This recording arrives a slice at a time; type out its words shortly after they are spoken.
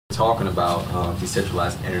talking about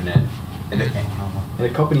decentralized internet, and the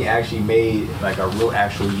company actually made like a real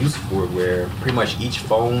actual use for it, where pretty much each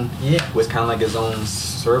phone was kind of like its own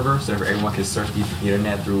server, so everyone can search the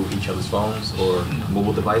internet through each other's phones or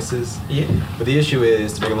mobile devices. But the issue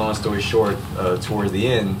is, to make a long story short, towards the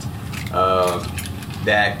end,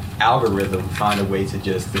 that algorithm found a way to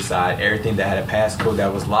just decide everything that had a passcode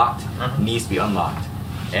that was locked needs to be unlocked.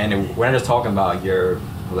 And we're not just talking about your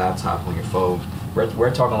laptop on your phone.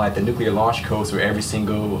 We're talking like the nuclear launch codes for every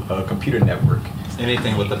single computer network.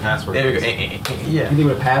 Anything with the password. Anything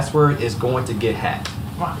with a password is going to get hacked.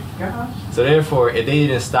 My gosh. So therefore, if they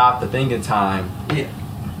didn't stop the thing in time,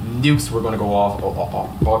 nukes were going to go off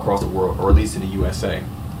all across the world, or at least in the USA,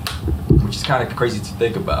 which is kind of crazy to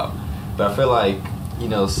think about. But I feel like,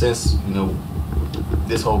 since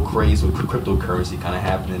this whole craze with cryptocurrency kind of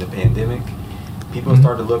happened in the pandemic, people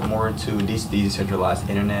started to look more into these decentralized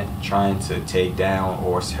internet, trying to take down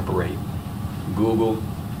or separate Google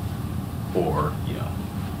or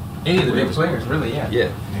any of the big players, really.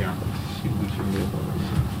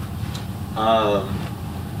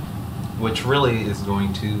 Which really is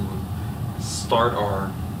going to start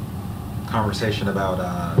our conversation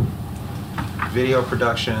about video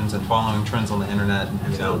productions and following trends on the internet,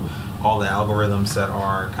 and all the algorithms that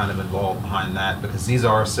are kind of involved behind that, because these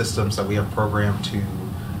are systems that we have programmed to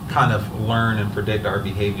kind of learn and predict our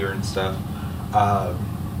behavior and stuff.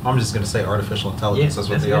 I'm just going to say artificial intelligence. That's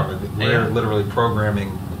what they are. We're literally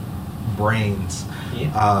programming brains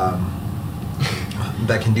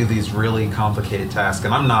that can do these really complicated tasks.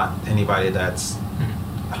 And I'm not anybody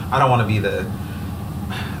I don't want to be the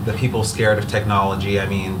people scared of technology.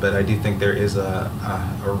 But I do think there is a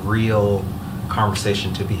real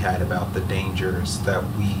conversation to be had about the dangers that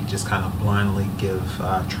we just kind of blindly give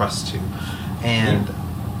trust to. And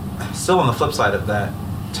still on the flip side of that,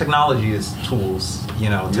 technology is tools.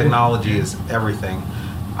 Technology is everything.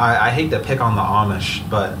 I hate to pick on the Amish,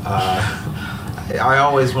 but I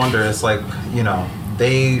always wonder, it's like,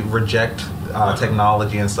 they reject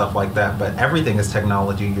technology and stuff like that, but everything is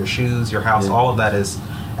technology. Your shoes, your house, all of that is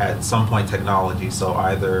at some point technology. So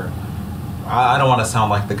either, I don't want to sound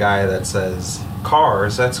like the guy that says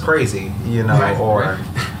cars, that's crazy,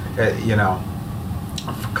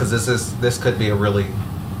 because this could be a really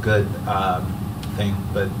good thing,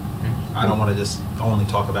 but I don't want to just only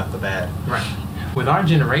talk about the bad. Right. With our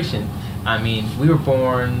generation, we were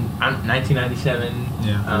born 1997.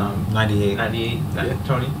 98. 98.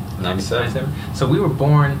 Tony. 97. So we were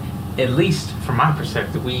born, at least from my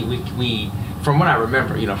perspective, we from what I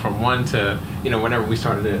remember, from 1 to whenever we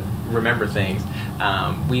started to remember things,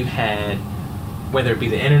 we've had, whether it be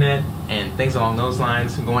the internet and things along those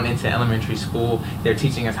lines, going into elementary school, they're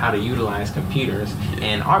teaching us how to utilize computers,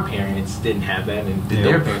 and our parents didn't have that, and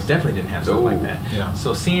their parents definitely didn't have stuff like that.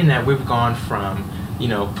 So seeing that we've gone from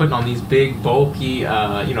putting on these big, bulky,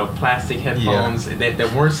 plastic headphones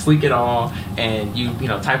that weren't sleek at all, and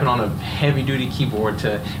typing on a heavy-duty keyboard,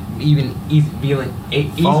 to even being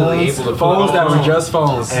easily able to phones that were just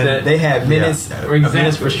phones, and they had minutes,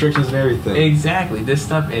 minutes restrictions and everything. Exactly. This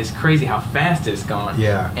stuff is crazy how fast it's gone.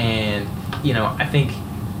 And I think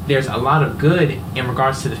there's a lot of good in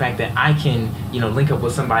regards to the fact that I can, link up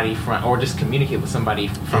with somebody or just communicate with somebody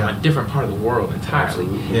from a different part of the world entirely.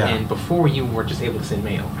 And before, you were just able to send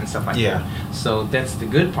mail and stuff like that. So that's the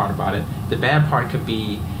good part about it. The bad part could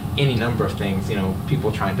be any number of things,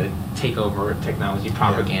 people trying to take over technology,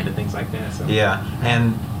 propaganda, things like that. So.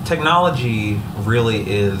 And technology really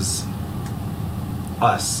is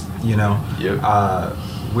us,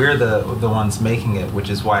 we're the ones making it, which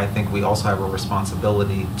is why I think we also have a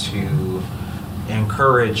responsibility to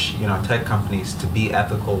encourage, tech companies to be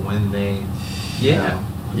ethical when they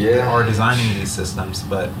are designing these systems.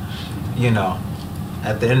 But,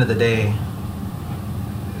 at the end of the day,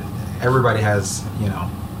 everybody has,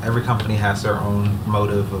 every company has their own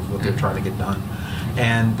motive of what they're trying to get done.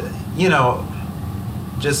 And,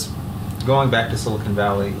 just going back to Silicon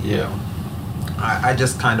Valley, I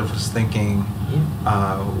just kind of was thinking,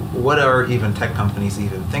 what are even tech companies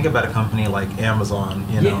even? Think about a company like Amazon,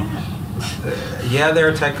 they're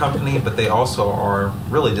a tech company, but they also are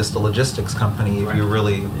really just a logistics company if you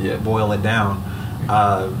really boil it down.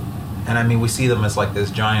 And we see them as like this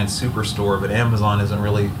giant superstore, but Amazon isn't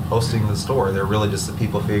really hosting the store. They're really just the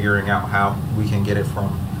people figuring out how we can get it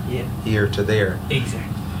from here to there.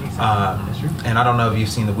 Exactly. That's true. And I don't know if you've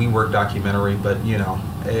seen the WeWork documentary, but a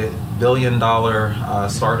 $1 billion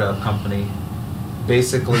startup company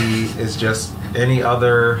basically is just any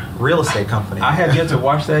other real estate company. I have yet to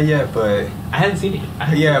watch that yet, but I hadn't seen it.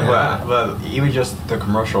 but even just the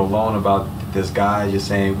commercial alone about this guy just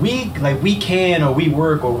saying we can or we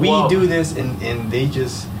work or we do this, and they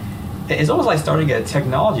just. It's almost like starting a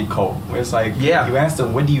technology cult where it's like you ask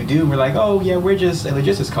them, what do you do? And we're like, oh yeah, we're just a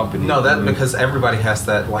logistics company. No, that because everybody has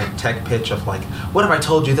that like tech pitch of like, what if I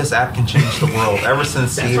told you this app can change the world? Ever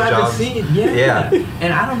since Steve Jobs. Yeah.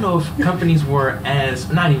 And I don't know if companies were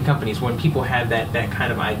not even companies, when people had that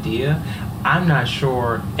kind of idea, I'm not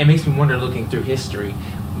sure. It makes me wonder, looking through history,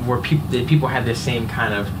 did people have the same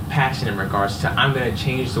kind of passion in regards to, I'm going to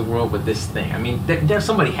change the world with this thing? I mean,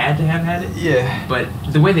 somebody had to have had it. Yeah. But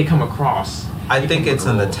the way they come across, I think it's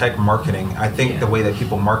in the tech marketing. I think the way that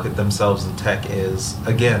people market themselves in tech is,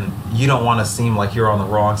 again, you don't want to seem like you're on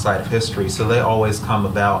the wrong side of history, so they always come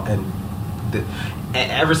about and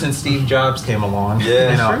ever since Steve Jobs came along,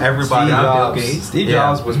 everybody. Steve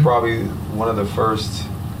Jobs was probably one of the first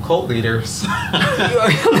cult leaders.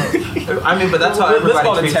 I mean, but that's how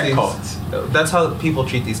everybody treats these cults. That's how people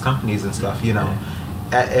treat these companies and stuff. You know,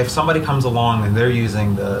 if somebody comes along and they're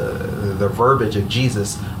using the verbiage of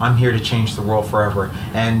Jesus, I'm here to change the world forever,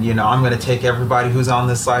 and I'm going to take everybody who's on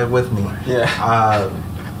this side with me. Yeah.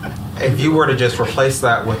 If you were to just replace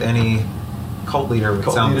that with any cult leader, it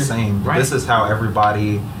would sound the same. Right. This is how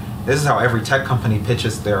every tech company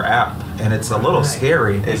pitches their app, and it's a little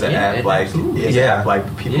scary. It's an app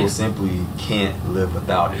like people simply can't live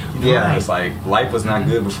without it. It's like life was not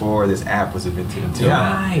good before this app was invented until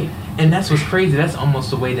right. And that's what's crazy. That's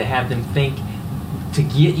almost a way to have them think, to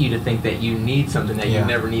get you to think that you need something that you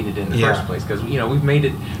never needed in the first place. Because we've made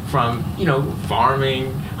it from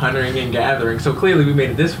farming, hunting, and gathering. So clearly we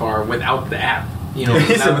made it this far without the app.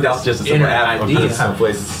 Without just a simple app idea. Some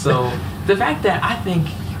places. So the fact that I think.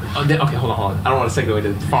 Okay, hold on. I don't want to segue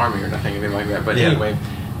to farming or anything like that. But anyway,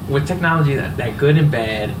 with technology, that good and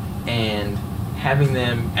bad, and having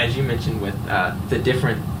them, as you mentioned, with the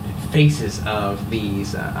different faces of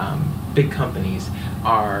these big companies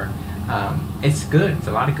are, it's good. It's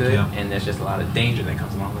a lot of good, and there's just a lot of danger that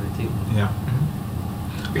comes along with it too. Yeah.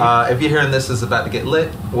 If you're hearing this is about to get lit,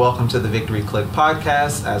 welcome to the Victory Clique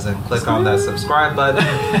podcast. As in, click on that subscribe button,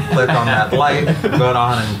 click on that like, go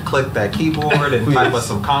on and click that keyboard and type us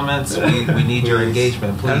some comments. We need your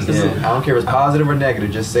engagement, please. Yeah. I don't care if it's positive or negative,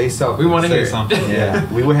 just say something. We want to hear something. Yeah,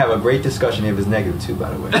 we would have a great discussion if it's negative too,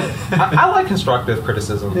 by the way. I like constructive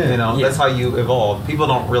criticism. That's how you evolve. People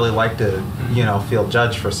don't really like to, feel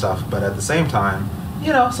judged for stuff, but at the same time,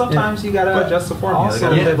 sometimes you gotta adjust the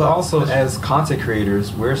formula. But also, as content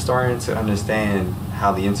creators, we're starting to understand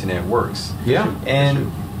how the internet works. Yeah.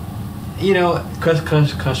 And,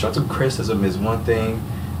 constructive criticism is one thing,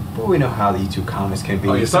 but we know how the YouTube comments can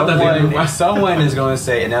be. Someone is going to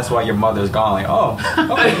say, and that's why your mother's gone. Like,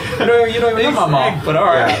 okay, you don't even know my mom, but all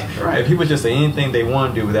right. Yeah, right. If people just say anything they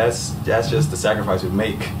want to do, that's just the sacrifice we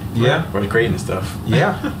make. For creating stuff.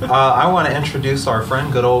 Yeah. I want to introduce our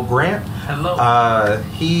friend, good old Grant. Hello.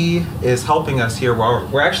 He is helping us here.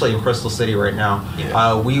 We're actually in Crystal City right now.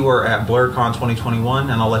 Yeah. We were at BlurredCon 2021,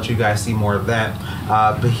 and I'll let you guys see more of that.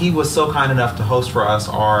 But he was so kind enough to host for us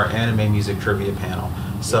our anime music trivia panel.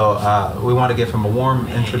 So we want to give him a warm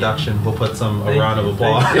introduction. We'll put a round of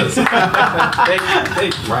applause.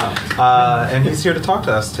 Thank you. Wow. And he's here to talk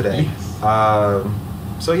to us today. Yes.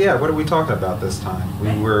 So what are we talking about this time?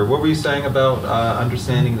 What were you saying about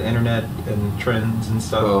understanding the internet and trends and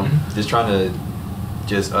stuff? Well, just trying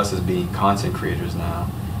to, us as being content creators now,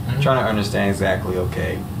 trying to understand exactly,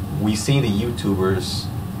 okay, we see the YouTubers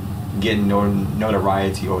getting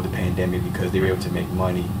notoriety over the pandemic because they were able to make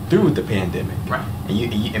money through the pandemic. Right.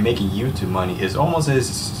 And making YouTube money is almost as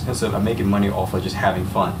sense of making money off of just having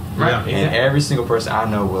fun. Right. Yeah. And Exactly. every single person I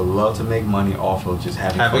know would love to make money off of just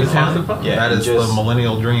having fun. Yeah, that is the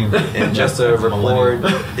millennial dream. And just to record,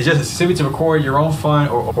 it's just simply to record your own fun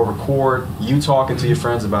or record you talking to your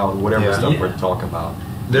friends about whatever stuff we're talking about.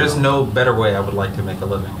 There's no better way I would like to make a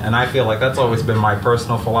living. And I feel like that's always been my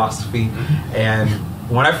personal philosophy. And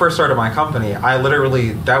when I first started my company, I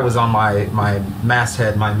literally, that was on my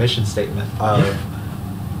masthead, my mission statement of,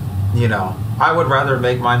 I would rather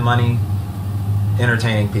make my money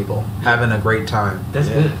entertaining people, having a great time. That's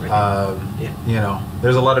good.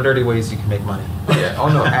 There's a lot of dirty ways you can make money. Yeah. Oh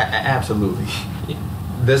no, absolutely.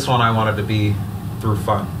 This one I wanted to be through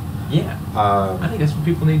fun. Yeah. I think that's what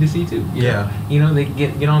people need to see too. They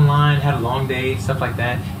get online, have a long day, stuff like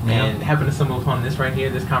that, and happen to stumble upon this right here,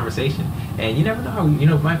 this conversation, and you never know how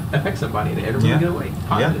it might affect somebody in a really good way.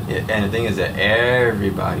 Positive. Yeah. And the thing is that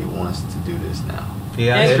everybody wants to do this now.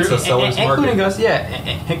 Yeah, it's a seller's market. Including us.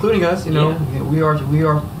 Including us. We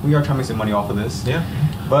are trying to make some money off of this. Yeah.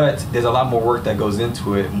 But there's a lot more work that goes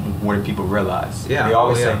into it more than people realize. Yeah. They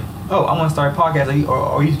always say, "Oh, I want to start a podcast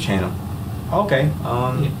or YouTube channel." Okay.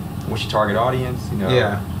 what's your target audience, you know.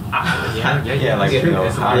 Yeah, like, you know,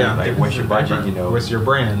 like what's your budget, you know. What's your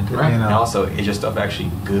brand, right. You know. And also, is your stuff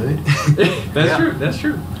actually good? That's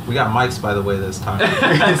true. We got mics, by the way, this time.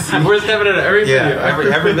 We're stepping into every video.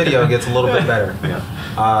 Every video gets a little bit better.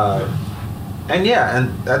 And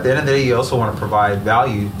at the end of the day, you also want to provide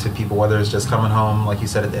value to people, whether it's just coming home, like you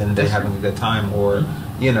said, at the end of the day, having a good time, or,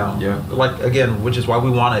 you know, like, again, which is why we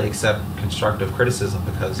want to accept constructive criticism,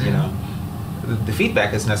 because, you know, the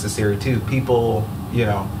feedback is necessary too. People, you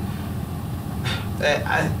know,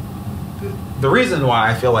 the reason why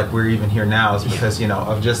I feel like we're even here now is because, you know,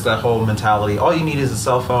 of just that whole mentality, all you need is a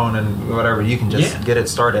cell phone and whatever, you can just get it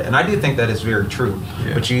started. And I do think that is very true.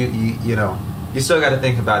 But you know, you still got to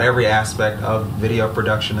think about every aspect of video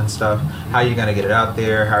production and stuff. How are you going to get it out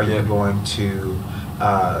there? How are you going to,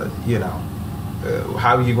 you know,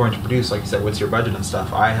 how are you going to produce? Like you said, what's your budget and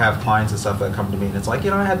stuff? I have clients and stuff that come to me and it's like,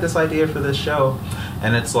 you know, I had this idea for this show.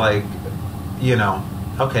 And it's like, you know,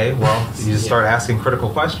 okay, well, you just start asking critical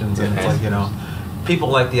questions. And it's like, you know, people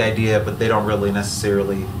like the idea, but they don't really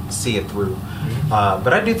necessarily see it through.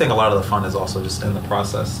 But I do think a lot of the fun is also just in the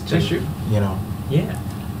process. That's true. You know. Yeah.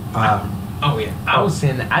 I was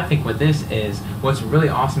saying that I think what this is, what's really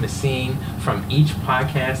awesome is seeing from each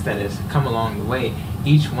podcast that has come along the way,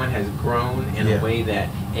 each one has grown in a way that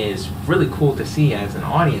is really cool to see as an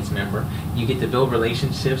audience member. You get to build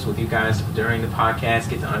relationships with you guys during the podcast,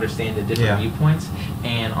 get to understand the different viewpoints,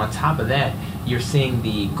 and on top of that, you're seeing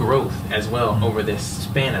the growth as well over this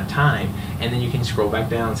span of time, and then you can scroll back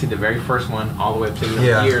down and see the very first one all the way up to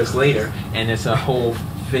years later, and it's a whole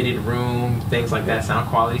fitted room, things like that, sound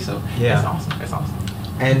quality. So that's awesome. That's awesome.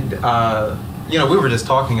 And you know, we were just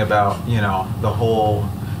talking about, you know, the whole,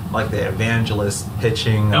 like, the evangelist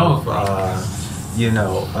pitching of you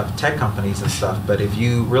know, of tech companies and stuff. But if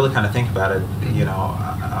you really kind of think about it, you know,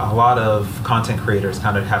 a lot of content creators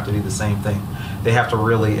kind of have to do the same thing. They have to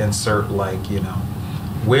really insert, like, you know,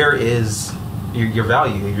 where is your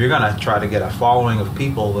value? If you're gonna try to get a following of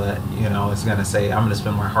people that, you know, is gonna say, I'm gonna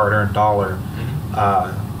spend my hard-earned dollar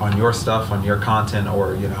on your stuff, on your content,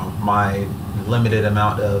 or, you know, my limited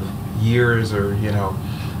amount of years or, you know,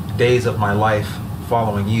 days of my life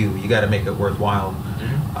following you, you got to make it worthwhile.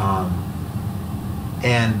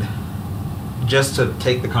 And just to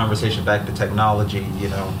take the conversation back to technology, you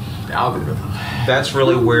know, the algorithm, that's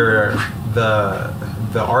really where the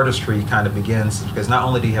artistry kind of begins, because not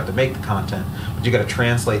only do you have to make the content, but you got to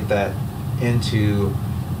translate that into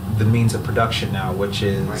the means of production now, which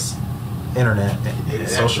is internet and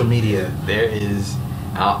social media. There is,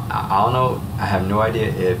 I don't know, I have no idea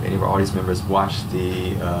if any of our audience members watched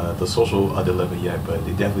the social dilemma yet, but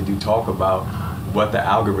they definitely do talk about what the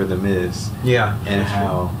algorithm is. And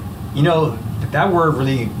how, you know, that word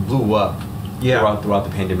really blew up throughout the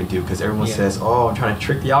pandemic too, because everyone says, oh, I'm trying to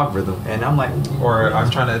trick the algorithm, and I'm like, or I'm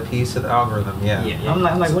trying to appease to the algorithm. I'm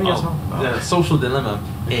like, what are you talking about? The Social Dilemma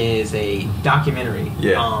is a documentary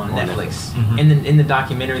on Netflix. Mm-hmm. In the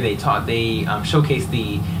documentary, they showcase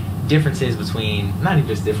the differences between, not even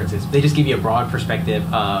just differences, they just give you a broad perspective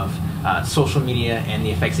of social media and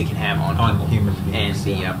the effects it can have on people human beings,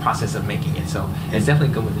 and the process of making it. So it's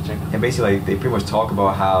definitely good with the check out. And basically, like, they pretty much talk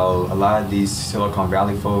about how a lot of these Silicon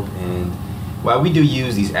Valley folk, and while we do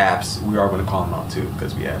use these apps, we are going to call them out too,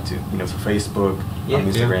 because we have to. You know, for Facebook,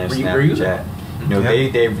 Instagram, Snapchat. You know,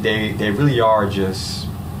 they really are just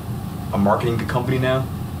a marketing company now.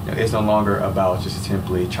 You know, it's no longer about just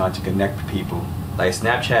simply trying to connect people. Like,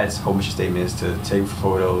 Snapchat's whole mission statement is to take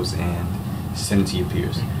photos and send it to your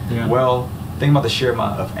peers. Well, think about the sheer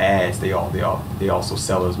amount of ads they also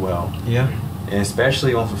sell as well. And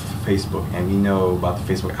especially on Facebook, and we know about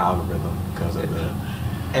the Facebook algorithm because of the.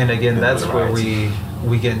 And again, that's where we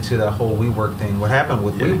get into that whole WeWork thing. What happened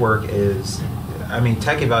with WeWork is, I mean,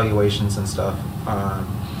 tech evaluations and stuff are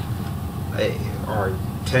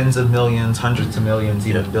tens of millions, hundreds of millions,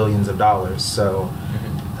 even billions of dollars. So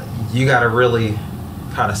you got to really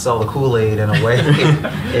kind of sell the Kool-Aid in a way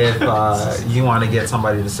if you want to get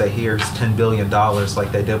somebody to say, here's $10 billion,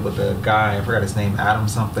 like they did with the guy, I forgot his name, Adam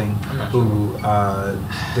something, who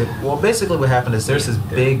did, well, basically what happened is there's this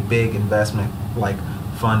big investment, like,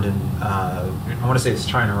 fund in, I want to say it's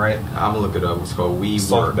China, right? I'm going to look it up. It's called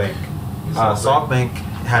SoftBank. SoftBank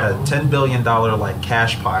had a $10 billion, like,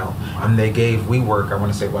 cash pile, and they gave WeWork, I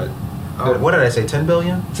want to say, what did I say, 10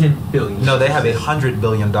 billion? 10 billion. No, they have a $100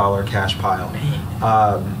 billion cash pile.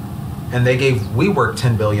 And they gave WeWork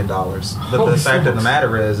 $10 billion. But the fact of the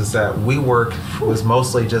matter is that WeWork was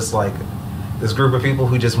mostly just like this group of people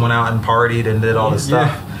who just went out and partied and did all this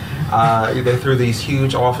stuff. They threw these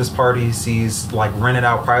huge office parties, these like rented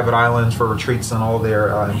out private islands for retreats and all their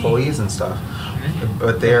employees and stuff.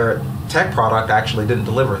 But their tech product actually didn't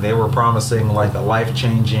deliver. They were promising like a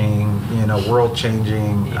life-changing,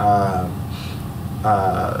 world-changing,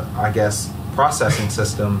 I guess, processing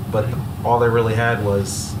system, but all they really had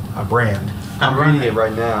was a brand. I'm reading it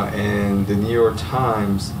right now, and the New York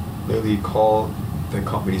Times literally called the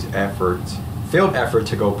company's failed effort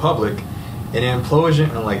to go public, an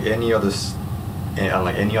implosion unlike any other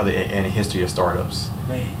in the history of startups.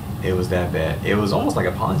 Man. It was that bad. It was almost like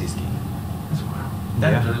a Ponzi scheme. That's wild.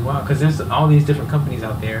 That's really wild, because there's all these different companies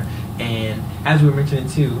out there, and as we were mentioning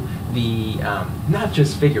too, the not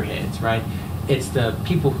just figureheads, right? It's the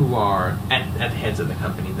people who are at the heads of the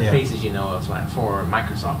company, the faces of, like for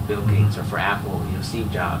Microsoft, Bill Gates, or for Apple,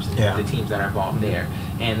 Steve Jobs, and the teams that are involved there,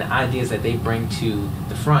 and the ideas that they bring to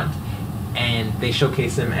the front, and they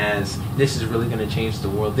showcase them as this is really going to change the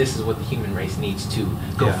world. This is what the human race needs to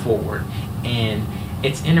go forward, and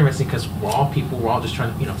it's interesting because we're all people. We're all just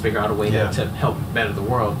trying to figure out a way to help better the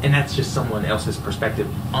world, and that's just someone else's perspective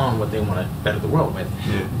on what they want to better the world with.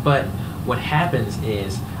 Yeah. But what happens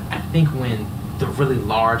is, I think when the really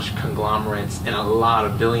large conglomerates and a lot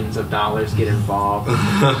of billions of dollars get involved,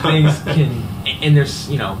 things can, and there's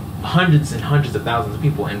hundreds and hundreds of thousands of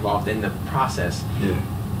people involved in the process. Yeah.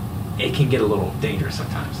 It can get a little dangerous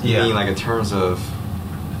sometimes. You mean like in terms of?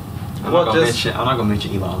 I'm not gonna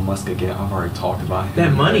mention Elon Musk again. I've already talked about him.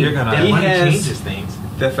 That money changes things.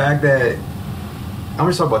 The fact that I'm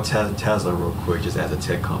gonna talk about Tesla real quick, just as a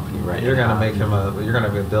tech company, right? You're gonna make him you're gonna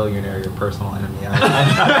be a billionaire, your personal enemy. I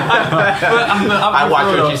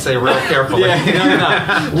watch what you say real carefully.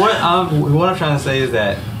 What I'm trying to say is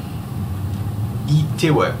that, tell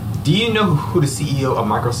you what, do you know who the CEO of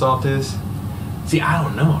Microsoft is? See, I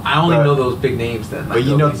don't know. I only know those big names that. But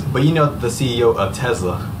you know the CEO of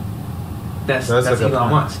Tesla. That's Elon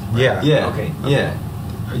Musk. Right? Yeah. Okay. Yeah.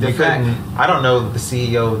 I don't know the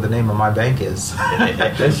CEO. The name of my bank is, but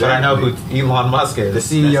I know who Elon Musk is. The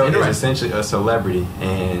CEO is essentially a celebrity,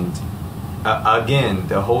 and again,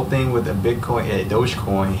 the whole thing with the Bitcoin and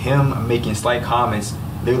Dogecoin, him making slight comments,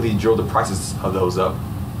 literally drove the prices of those up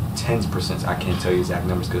 10%. I can't tell you exact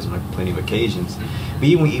numbers because there's plenty of occasions. But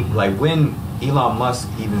even when Elon Musk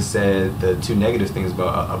even said the two negative things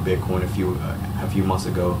about a Bitcoin a few months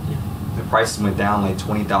ago, the prices went down like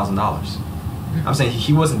 $20,000. I'm saying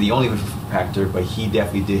he wasn't the only factor, but he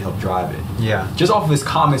definitely did help drive it. Yeah. Just off of his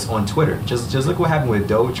comments on Twitter. Just look what happened with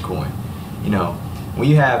Dogecoin. When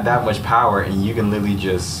you have that much power and you can literally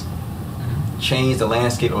just change the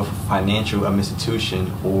landscape of a financial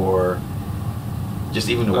institution or just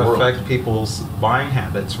even the world. Affect people's buying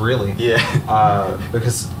habits, really. Yeah.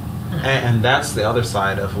 Because, and that's the other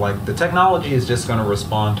side of like the technology is just going to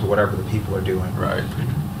respond to whatever the people are doing. Right.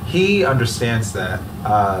 He understands that,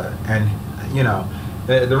 and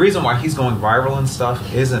the reason why he's going viral and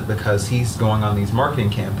stuff isn't because he's going on these marketing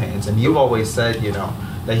campaigns. And you've always said,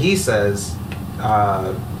 that he says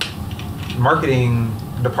marketing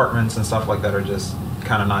departments and stuff like that are just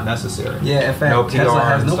kind of not necessary. Yeah, in fact, no PR Tesla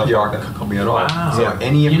has no PR like company at all. Wow. So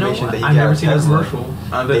any information that you I've get never out seen a Tesla, commercial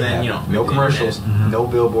other than no commercials, Mm-hmm. no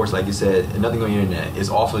billboards, like you said, nothing on the internet. It's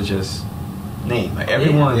also just name. Like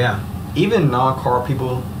everyone, even non-car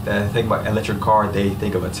people that think about electric car, they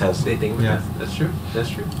think of a Tesla. They think Tesla. That's true. That's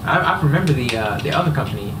true. I remember the other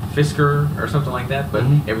company, Fisker or something like that, but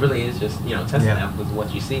it really is just Tesla now with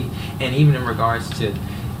what you see, and even in regards to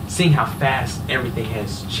seeing how fast everything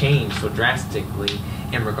has changed so drastically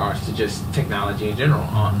in regards to just technology in general,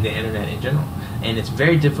 on the internet in general. And it's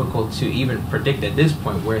very difficult to even predict at this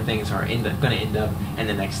point where things are going to end up in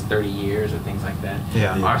the next 30 years or things like that.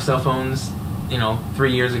 Yeah. Our cell phones,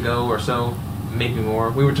 3 years ago or so, maybe more.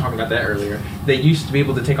 We were talking about that earlier. They used to be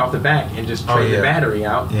able to take off the back and just trade the battery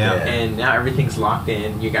out. Yeah. And now everything's locked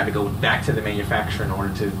in. You got to go back to the manufacturer in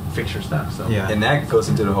order to fix your stuff. So And that goes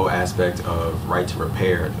into the whole aspect of right to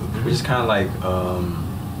repair, which is kind of like,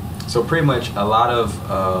 so pretty much a lot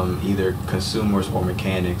of either consumers or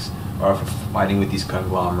mechanics are fighting with these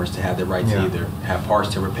conglomerates to have the right to either have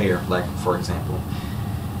parts to repair, like for example,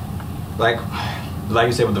 like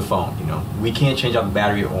you said with the phone, we can't change out the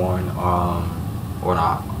battery on our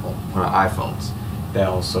iPhones. That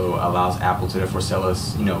also allows Apple to therefore sell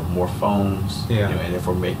us, more phones, and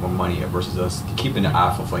therefore make more money versus us keeping the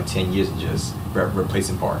iPhone for like 10 years and just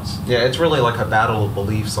replacing parts. Yeah, it's really like a battle of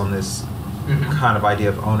beliefs on this kind of idea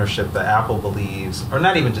of ownership that Apple believes, or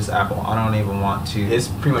not even just Apple. I don't even want to. It's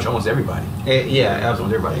pretty much almost everybody.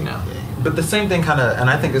 Absolutely everybody now. But the same thing kind of, and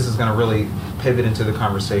I think this is going to really pivot into the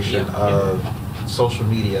conversation of social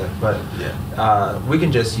media, but we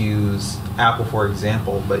can just use Apple for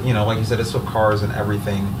example. But like you said, it's with cars and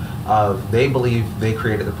everything. They believe they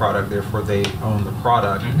created the product, therefore they own the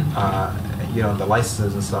product. The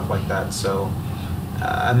licenses and stuff like that. So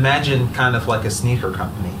imagine kind of like a sneaker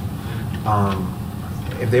company.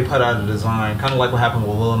 If they put out a design, kind of like what happened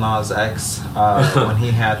with Lil Nas X when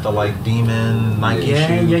he had the like demon Nike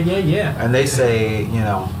shoe. And they say,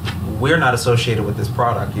 we're not associated with this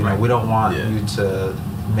product. We don't want you to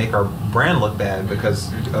make our brand look bad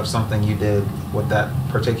because of something you did with that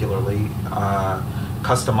particularly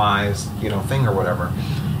customized, thing or whatever.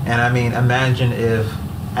 And I mean, imagine if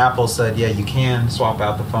Apple said, yeah, you can swap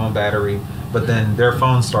out the phone battery, but then their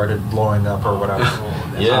phone started blowing up or whatever.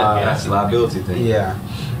 That's a liability thing.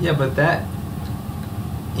 Yeah, but that,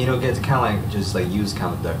 gets kind of like just like use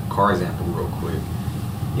kind of the car example real quick.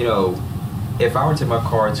 If I were to take my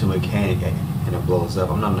car to a mechanic and it blows up,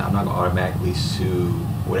 I'm not gonna automatically sue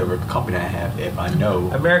whatever company I have if I know.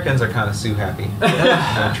 Americans are kind of sue happy.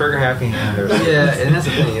 They're trigger happy, and they're and that's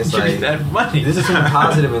the thing. It's like that money. This is some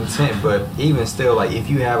positive intent, but even still, like if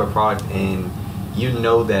you have a product and you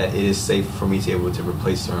know that it is safe for me to be able to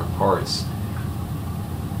replace certain parts,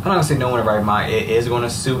 I'm not gonna say no one in their right mind is going to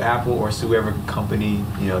sue Apple or sue whatever company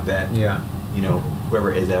that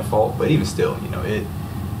whoever is at fault. But even still,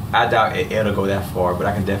 I doubt it'll go that far. But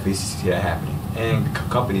I can definitely see that happening. And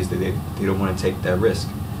companies they don't want to take that risk.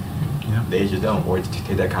 They just don't, or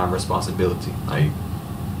take that kind of responsibility. Like,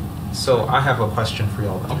 so I have a question for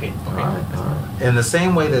y'all. Okay. All right. In the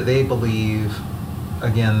same way that they believe,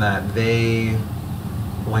 again, that they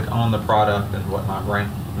like own the product and whatnot, right?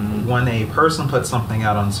 When a person puts something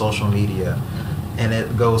out on social media and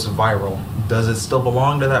it goes viral, does it still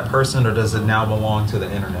belong to that person, or does it now belong to the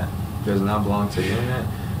internet? Does it now belong to the internet?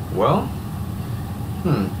 Well,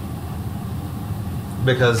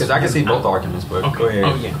 because I can see both arguments, but go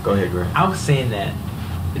ahead. Go ahead, Greg. I was saying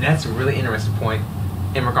that's a really interesting point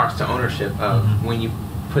in regards to ownership of when you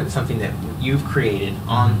put something that you've created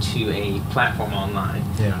onto a platform online.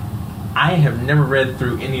 Yeah. I have never read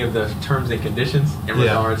through any of the terms and conditions in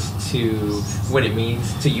regards to what it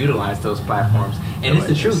means to utilize those platforms. And it's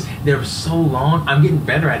the truth. They're so long. I'm getting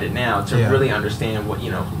better at it now to really understand what,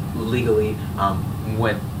 legally,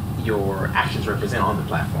 what your actions represent on the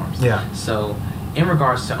platforms. Yeah. So in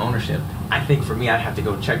regards to ownership, I think for me, I'd have to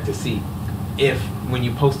go check to see if when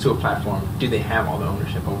you post to a platform, do they have all the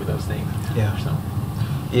ownership over those things? Yeah. So,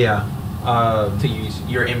 to use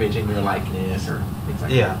your image and your likeness or things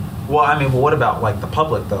like that. Well, I mean, what about like the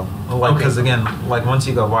public though? Like, because again, like once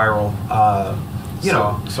you go viral,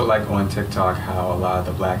 So like on TikTok, how a lot of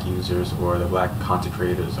the black users or the black content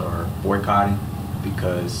creators are boycotting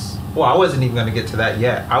because. Well, I wasn't even going to get to that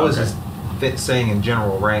yet. I was just saying in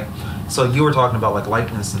general, right? So you were talking about like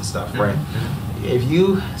likeness and stuff, right? If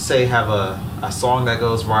you say have a song that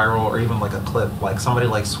goes viral, or even like a clip, like somebody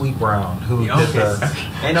like Sweet Brown who did the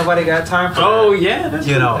Ain't Nobody Got Time for That. That's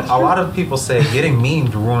a lot of people say getting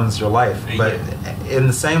memed ruins your life, but in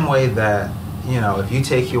the same way that if you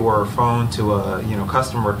take your phone to a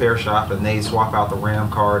customer repair shop and they swap out the RAM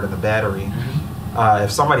card and the battery,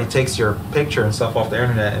 if somebody takes your picture and stuff off the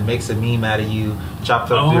internet and makes a meme out of you, chops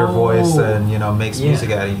up your voice and makes music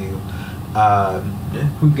out of you,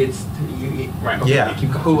 who gets you? Right. Okay,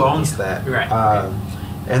 who owns that? Right.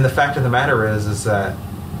 And the fact of the matter is that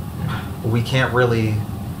we can't really.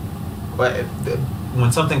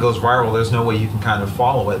 When something goes viral, there's no way you can kind of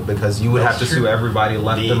follow it because you would have to sue everybody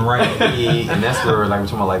left and right. And that's where, like we're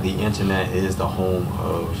talking about, like the internet is the home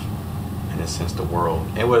of, in a sense, the world.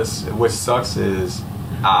 And what sucks is,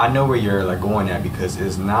 I know where you're like going at because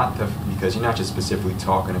it's not because you're not just specifically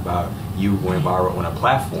talking about you going viral on a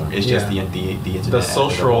platform. It's just the internet. The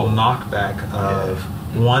social knockback of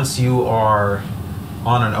once you are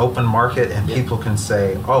on an open market and people can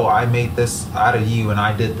say, oh, I made this out of you and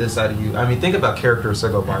I did this out of you. I mean, think about characters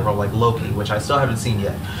that go viral, like Loki, which I still haven't seen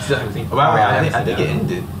yet. I think it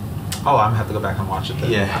ended. Oh, I'm gonna have to go back and watch it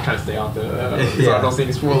then. Yeah, I'm trying to stay off so I don't see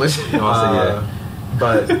any spoilers.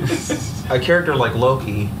 But a character like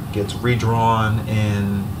Loki gets redrawn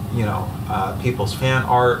in, people's fan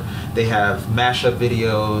art. They have mashup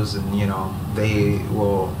videos, and they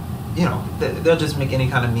will, they'll just make any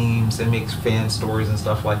kind of memes and make fan stories and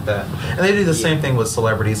stuff like that. And they do the same thing with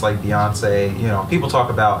celebrities like Beyonce. People talk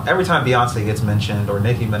about every time Beyonce gets mentioned or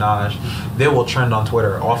Nicki Minaj, they will trend on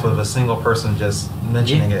Twitter off of a single person just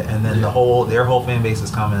mentioning it, and then their whole fan base is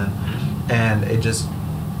coming, and it just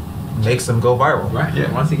makes them go viral. Right.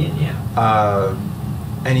 Yeah. Once again,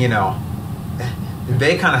 and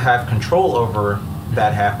they kind of have control over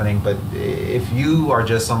that happening. But if you are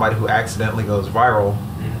just somebody who accidentally goes viral,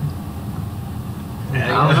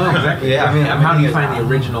 I don't know exactly. Yeah, how do you find the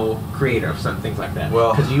original creator of some things like that?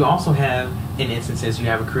 Well, because you also have, in instances, you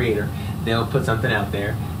have a creator. They'll put something out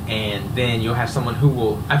there, and then you'll have someone who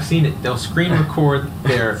will. I've seen it. They'll screen record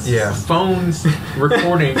their phones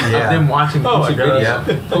recording of them watching the YouTube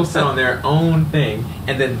video, post it on their own thing,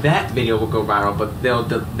 and then that video will go viral. But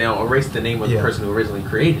they'll erase the name of the person who originally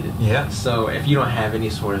created it. Yeah. So if you don't have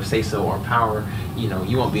any sort of say so or power,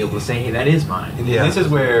 you won't be able to say, hey, that is mine. Yeah. This is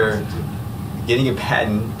where getting a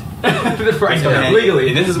patent. Legally.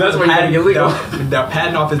 And this is that's where you gotta get legal. The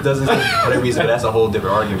patent office doesn't for whatever reason, but that's a whole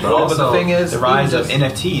different argument. But also, the thing is, the rise of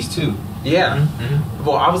NFTs too. Yeah. Mm-hmm.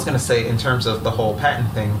 Well, I was going to say, in terms of the whole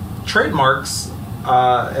patent thing, trademarks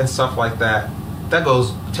and stuff like that, that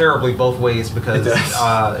goes terribly both ways because,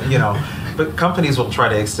 but companies will try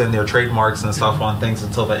to extend their trademarks and stuff on things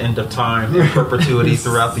until the end of time, in perpetuity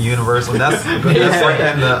throughout the universe, and that's like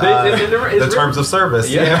in the terms of service.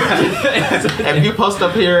 Yeah. If you post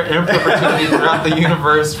up here in perpetuity throughout the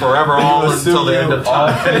universe forever, all until the end of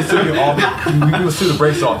time. We will sue the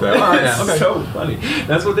brakes off that. All right. Yeah. Okay. So funny.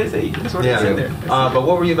 That's what they say. That's what they say there. But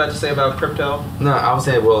what were you about to say about crypto? No, I was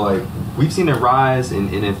saying, well, like we've seen a rise in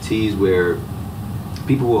NFTs where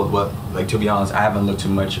people will, to be honest, I haven't looked too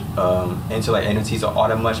much into like NFTs or all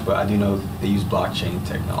that much, but I do know they use blockchain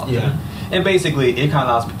technology. Yeah. And basically, it kind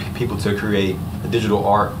of allows people to create a digital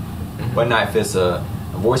art, but not if it's a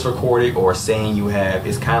voice recording or saying you have.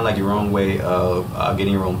 It's kind of like your own way of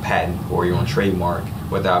getting your own patent or your own trademark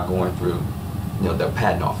without going through, the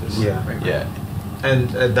patent office. Yeah. Yeah. And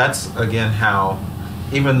that's again how.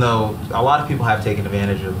 Even though a lot of people have taken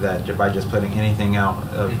advantage of that by just putting anything out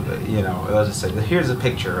of, they'll just say, here's a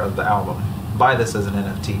picture of the album. Buy this as an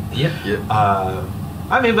NFT. Yep.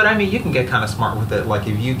 I mean, you can get kind of smart with it. Like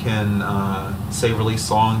if you can, say, release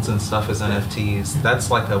songs and stuff as NFTs,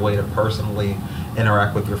 that's like a way to personally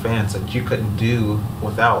interact with your fans that you couldn't do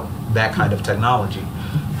without that kind of technology.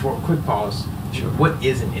 For a quick pause. Sure. What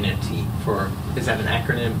is an NFT? Is that an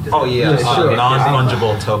acronym?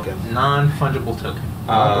 Non-fungible token. Non-fungible token.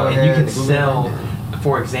 And you can sell,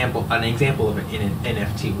 for example, an example of an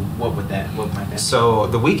NFT. What might that be? So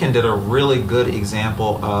The Weeknd did a really good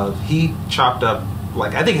example of, he chopped up,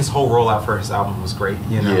 I think his whole rollout for his album was great.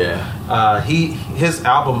 Yeah. His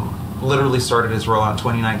album literally started his rollout in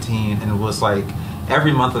 2019, and it was like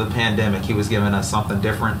every month of the pandemic he was giving us something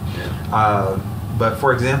different. Yeah. But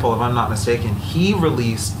for example, if I'm not mistaken, he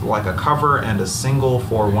released like a cover and a single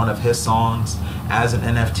for one of his songs as an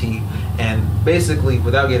NFT. And basically,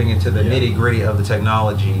 without getting into the nitty gritty of the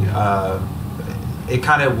technology, it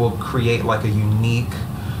kind of will create like a unique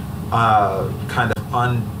kind of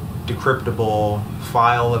undecryptable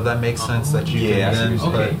file, if that makes sense, that you can then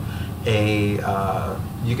put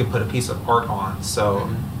you can put a piece of art on. So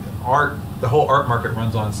the whole art market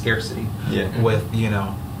runs on scarcity. Yeah. With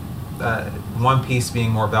one piece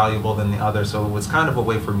being more valuable than the other, so it was kind of a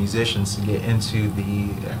way for musicians to get into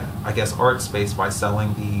the, art space by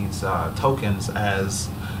selling these tokens as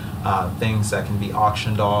things that can be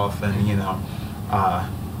auctioned off, and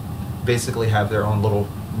basically have their own little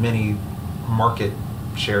mini market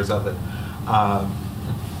shares of it,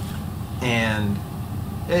 and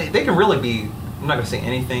they can really be. I'm not going to say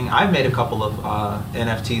anything. I've made a couple of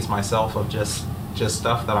NFTs myself of just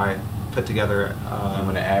stuff that I put together.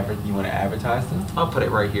 You want to advertise them? I'll put it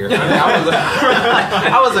right here.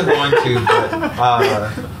 I wasn't going to,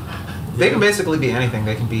 but they can basically be anything.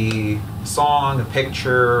 They can be a song, a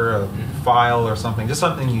picture, a file, or something, just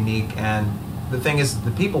something unique. And the thing is,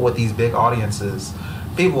 the people with these big audiences,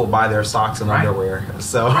 people will buy their socks and underwear,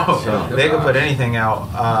 so they can put anything out.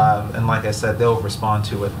 And like I said, they'll respond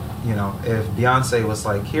to it. If Beyonce was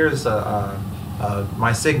like, "Here's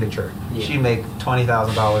my signature," she'd make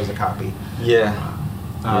 $20,000 a copy. Yeah.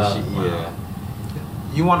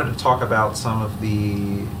 You wanted to talk about some of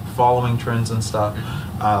the following trends and stuff.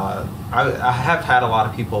 I have had a lot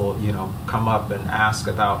of people, come up and ask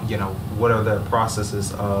about, what are the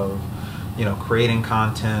processes of, creating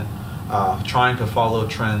content, trying to follow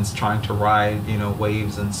trends, trying to ride,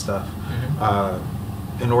 waves and stuff.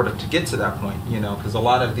 In order to get to that point, because a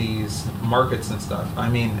lot of these markets and stuff, I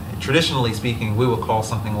mean, traditionally speaking, we would call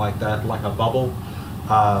something like that like a bubble,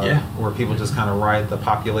 where people just kind of ride the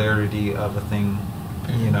popularity of a thing,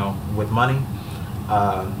 with money.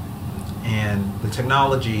 And the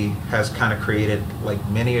technology has kind of created like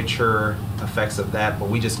miniature effects of that, but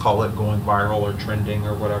we just call it going viral or trending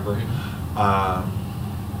or whatever,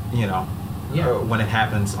 when it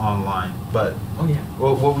happens online. But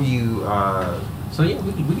what were you... So we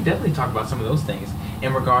could definitely talk about some of those things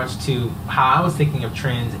in regards to how I was thinking of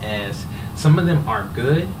trends as some of them are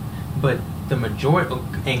good, but the majority,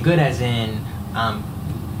 and good as in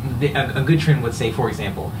a good trend would say, for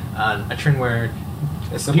example, a trend where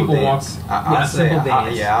people dance. walk, a simple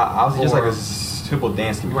dance. I was just like a simple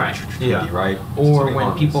dance can be trendy, right? Or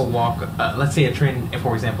when people walk, let's say a trend,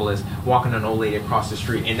 for example, is walking an old lady across the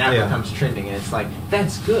street, and that becomes trending, and it's like,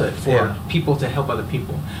 that's good for people to help other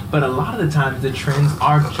people. But a lot of the times, the trends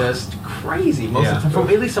are just crazy. Most of the time, from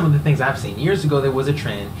at least some of the things I've seen. Years ago, there was a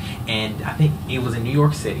trend, and I think it was in New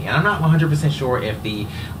York City, and I'm not 100% sure if the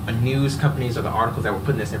news companies or the articles that were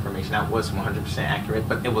putting this information out was 100% accurate,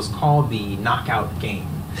 but it was called the knockout game.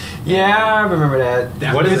 Yeah, I remember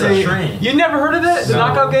that. What is a trend? You never heard of that? The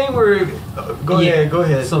knockout game? Where go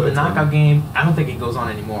ahead. So the knockout game, I don't think it goes on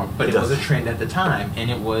anymore, but it was a trend at the time, and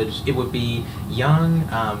it would be young,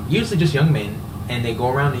 usually just young men, and they go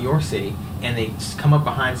around New York City and they just come up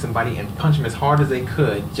behind somebody and punch them as hard as they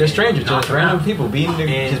could. Just strangers, just random people beating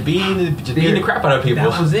the crap out of people.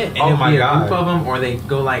 That was it. And it would be a group of them, or they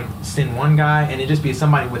go like send one guy, and it'd just be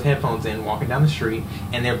somebody with headphones in walking down the street,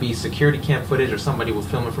 and there'd be security cam footage, or somebody was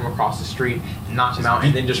filming from across the street, knock them out,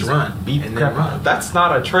 and then just run. Beat the crap out. That's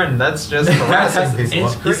not a trend. That's just harassing people.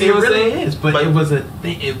 It really is, but it was a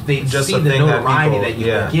thing. If they just see the notoriety that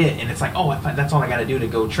you would get, and it's like, oh, if that's all I got to do to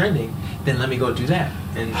go trending, then let me go do that.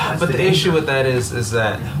 And but the issue with that is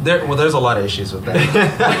that there's a lot of issues with that.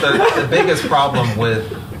 the biggest problem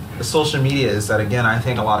with social media is that, again, I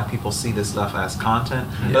think a lot of people see this stuff as content.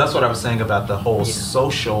 But that's what I was saying about the whole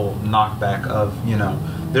social knockback of,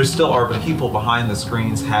 there still are people behind the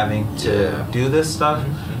screens having to do this stuff.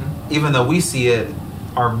 Even though we see it,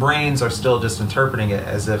 our brains are still just interpreting it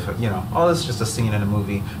as if, oh, this is just a scene in a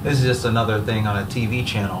movie. This is just another thing on a TV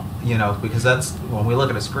channel, because that's, when we look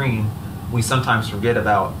at a screen, we sometimes forget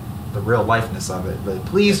about the real lifeness of it. But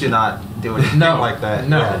please do not do anything like that.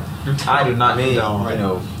 No. I do not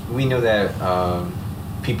condone. We know that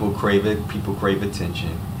people crave it. People crave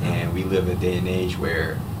attention, and we live in a day and age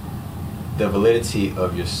where the validity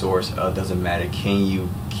of your source doesn't matter. Can you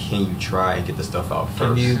try and get the stuff out first?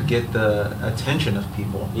 Can you get the attention of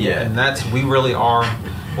people? Yeah. And we really are,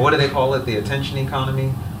 what do they call it? The attention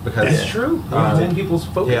economy? Because it's true. Holding people's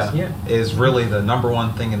focus. Is really the number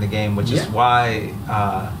one thing in the game, which is why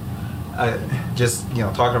just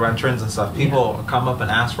talking about trends and stuff, people come up and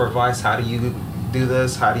ask for advice. How do you do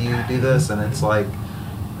this? How do you do this? And it's like,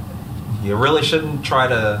 you really shouldn't try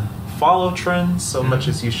to follow trends so much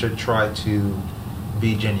as you should try to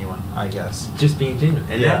be genuine, I guess. Just being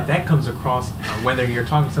genuine. And that comes across whether you're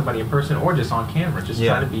talking to somebody in person or just on camera. Just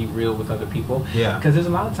trying to be real with other people. Because there's a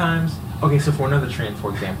lot of times, okay, so for another trend, for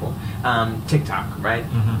example, TikTok, right?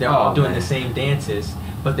 They're all doing the same dances,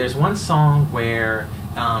 but there's one song where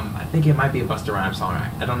I think it might be a Busta Rhymes song.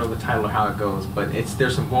 I don't know the title or how it goes, but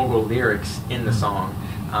there's some vulgar lyrics in the song.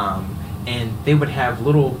 And they would have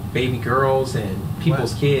little baby girls and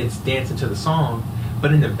people's kids dancing to the song,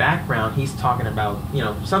 but in the background he's talking about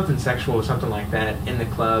something sexual or something like that in the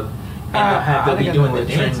club, and they'll be doing the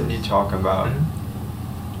dancing. You're talking about.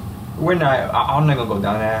 We're not. I'm not gonna go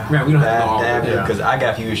down that. Right, we don't have to go because I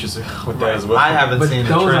got a few issues with that as well. I haven't seen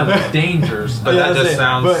those the trend. are the dangers. But that just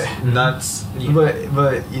sounds nuts. But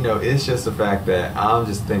it's just the fact that I'm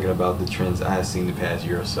just thinking about the trends I have seen the past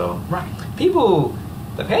year or so. Right.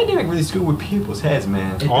 The pandemic really screwed with people's heads,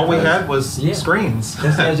 man. All we had was screens.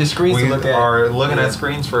 That's just screens to look at. We are looking at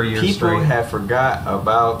screens for a year straight. People have forgot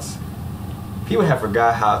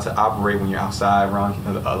how to operate when you're outside around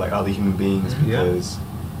like other human beings because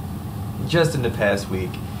just in the past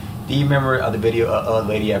week, do you remember the video of a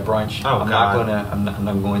lady at brunch? Oh, I'm not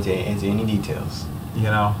going into any details.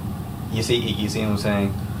 You see what I'm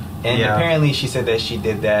saying? And apparently she said that she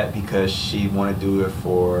did that because she wanted to do it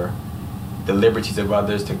for the liberties of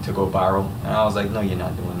others to go viral. And I was like, no, you're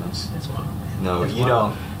not doing this. No, you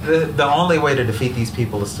don't. The only way to defeat these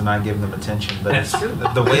people is to not give them attention. But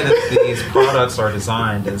the way that these products are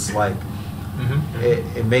designed is like,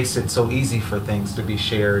 it makes it so easy for things to be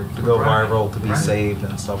shared, to go viral, to be saved,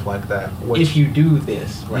 and stuff like that. If you do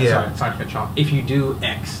this, sorry to cut you off. If you do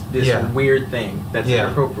X, this weird thing that's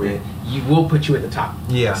inappropriate, you will put you at the top.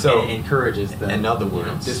 So it encourages the, in other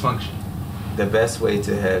words, dysfunction. The best way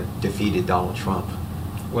to have defeated Donald Trump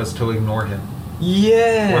was to ignore him.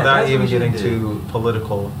 Yeah. Without even getting too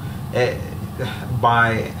political. The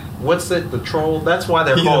troll? That's why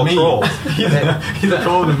they're called trolls. He's a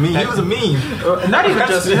troll to me. He was a meme. Not even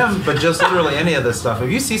just him, but just literally any of this stuff.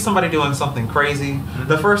 If you see somebody doing something crazy,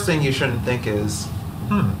 the first thing you shouldn't think is,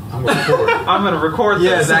 I'm going to record this.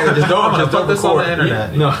 Yeah, exactly. I'm going to put this on the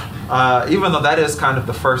internet. No. Even though that is kind of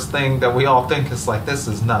the first thing that we all think is like, this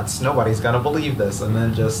is nuts. Nobody's going to believe this. And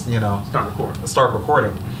then just, start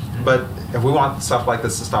recording. But if we want stuff like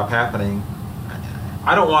this to stop happening,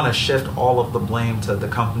 I don't want to shift all of the blame to the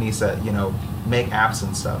companies that, you know, make apps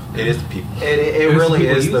and stuff. It is the people. It really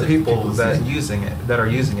is the people people that are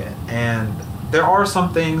using it. And there are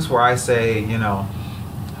some things where I say, you know,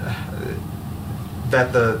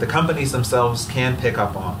 that the companies themselves can pick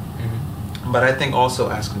up on. Mm-hmm. But I think also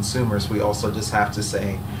as consumers, we also just have to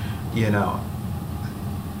say, you know,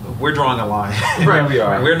 we're drawing a line. Right, we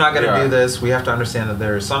are. We're not going to do this. We have to understand that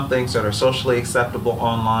there are some things that are socially acceptable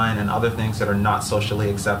online and other things that are not socially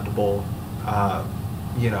acceptable,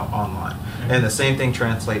 you know, online. Mm-hmm. And the same thing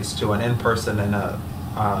translates to an in-person and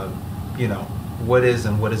you know, what is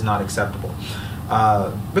and what is not acceptable.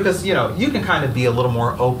 Because, you know, you can kind of be a little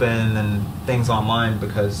more open and things online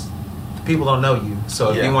because people don't know you.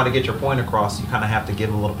 So if you want to get your point across, you kind of have to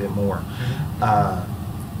give a little bit more.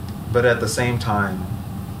 Mm-hmm. But at the same time,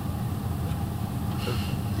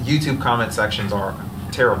 YouTube comment sections are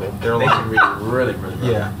terrible. They're they like can read really rough.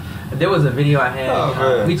 Yeah. There was a video I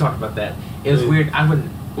had. We talked about that. It was weird. I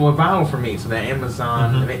wouldn't. Well, viral for me. So that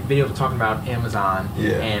Amazon video was talking about Amazon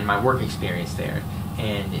and my work experience there.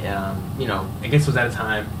 And you know, I guess it was at a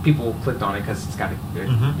time people clicked on it because it's got a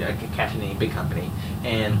catchy name, big company.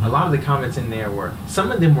 And a lot of the comments in there were,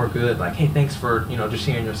 some of them were good, like, "Hey, thanks for, you know, just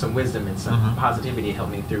sharing some wisdom and some positivity to help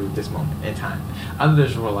me through this moment in time."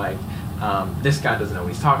 Others were like, "This guy doesn't know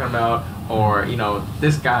what he's talking about," or, you know,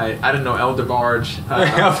 "This guy, I didn't know Elder Barge had a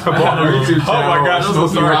YouTube channel. Oh my gosh,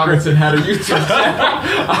 Smokey Robinson had a YouTube channel."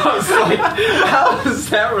 I was like, how does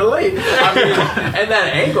that relate? I mean, and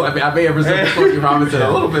that angle, I mean, I may have resembled Smokey Robinson a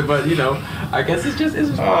little bit, but, you know, I guess it's just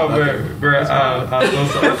some stuff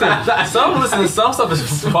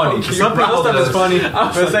is funny. Some stuff is funny, but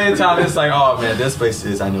at the same time, it's like, oh man, this place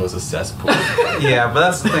is, I know it's a cesspool. Yeah, but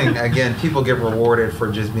that's the thing. Again, people get rewarded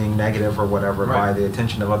for just being negative or whatever by the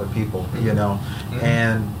attention of other people, you know.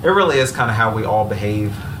 And it really is kind of how we all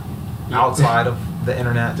behave outside of the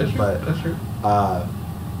internet. That's but true. That's true.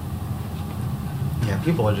 Yeah,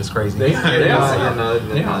 people are just crazy. They They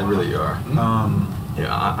really are. Um,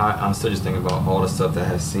 I'm still just thinking about all the stuff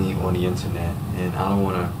that I've seen on the internet, and I'm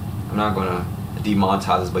not gonna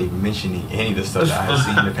demonetize this by even mentioning any of the stuff that I have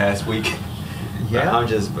seen in the past week. Yeah, I'm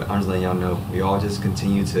just letting y'all know, we all just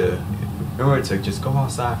continue to remember to just go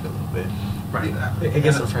outside for a little bit, Right.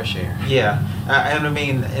 get some fresh air. Yeah, and I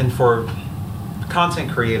mean, and for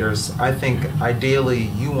content creators, I think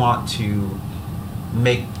ideally you want to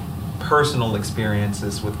make personal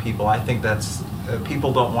experiences with people. I think that's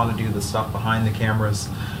people don't want to do the stuff behind the cameras.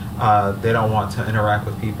 They don't want to interact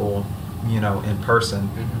with people, you know, in person.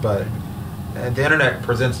 But the internet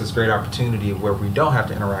presents this great opportunity where we don't have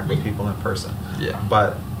to interact with people in person. Yeah.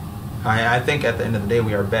 But I think at the end of the day,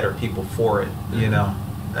 we are better people for it. You know,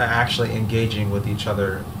 actually engaging with each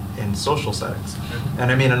other in social settings.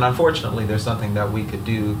 And I mean, and unfortunately, there's something that we could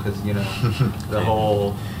do because, you know, the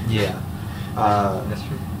whole that's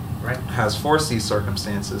true. Right. has forced these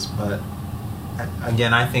circumstances. But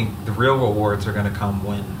again, I think the real rewards are going to come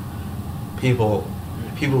when people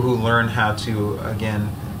who learn how to,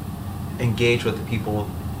 again, engage with the people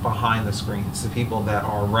behind the screens, the people that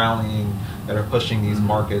are rallying, that are pushing these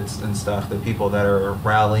markets and stuff, the people that are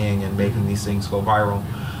rallying and making these things go viral,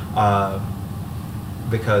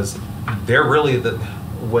 because they're really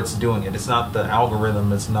what's doing it. It's not the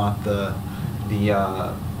algorithm. It's not the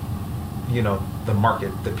you know, the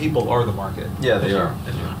market. The people are the market. Yeah, they are.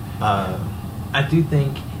 I do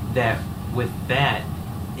think that with that,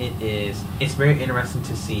 it's very interesting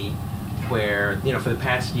to see where, you know, for the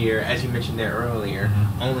past year, as you mentioned there earlier,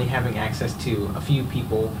 only having access to a few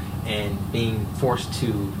people and being forced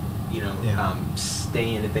to, you know,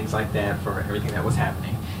 stay in and things like that for everything that was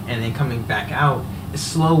happening, and then coming back out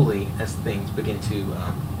slowly as things begin to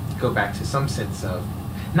go back to some sense of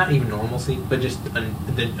not even normalcy, but just a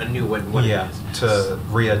new what it is. To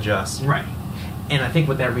readjust. Right. And I think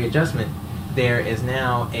with that readjustment, there is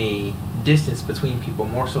now a distance between people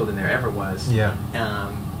more so than there ever was. Yeah.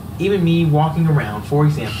 Even me walking around, for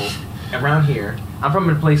example, around here, I'm from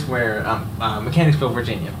a place where, Mechanicsville,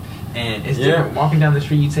 Virginia, and it's different. Walking down the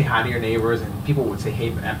street, you'd say hi to your neighbors, and people would say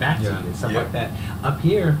hey back to you and stuff like that. Up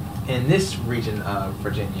here, in this region of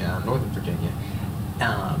Virginia, Northern Virginia,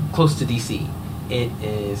 close to DC, it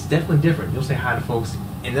is definitely different. You'll say hi to folks,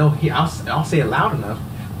 and I'll say it loud enough,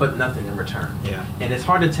 but nothing in return. Yeah. And it's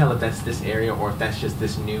hard to tell if that's this area or if that's just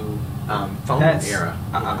this new phone era.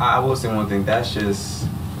 I will say one thing. That's just,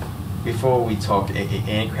 before we talk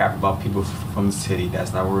any crap about people from the city,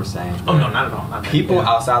 that's not what we're saying. Oh no, not at all. Not people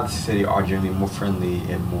outside the city are generally more friendly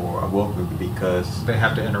and more welcoming because they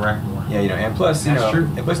have to interact more. Yeah, you know, and plus, you know,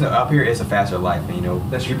 up here it's a faster life, and you know,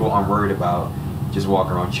 that's people aren't worried about just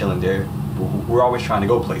walking around chilling there. we're always trying to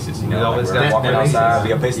go places. You know, always we're walking outside. We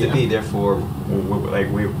got places Yeah. to be. Therefore,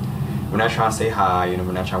 we're not trying to say hi. You know,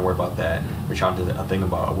 we're not trying to worry about that. We're trying to think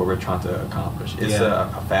about what we're trying to accomplish. It's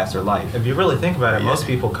a faster life. If you really think about it, Yeah. most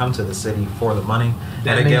people come to the city for the money.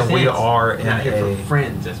 That And makes again, we sense. are in Not here a for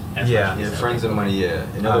friends. As Yeah. much as Friends and money. Yeah.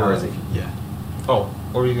 In other words, yeah. Oh,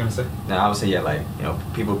 what were you gonna say? Now I would say like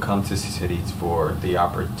people come to cities for the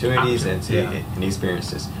opportunities and the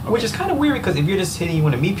experiences, which is kind of weird because if you're just city, you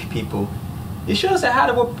want to meet people, you should have said hi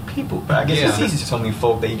to more people. But I guess it's easy to so many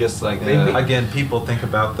folk that you just like. Again, people think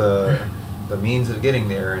about the means of getting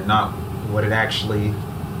there and not what it actually.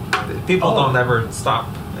 People don't ever stop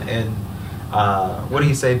and what do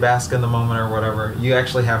you say, bask in the moment or whatever. You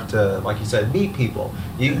actually have to, like you said, meet people.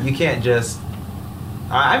 You can't just.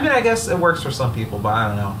 I mean, I guess it works for some people, but I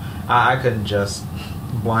don't know. I couldn't just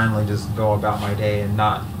blindly just go about my day and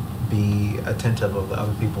not be attentive of the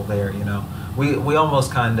other people there. You know, we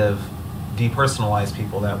almost kind of depersonalize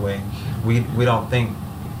people that way. We don't think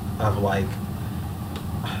of like,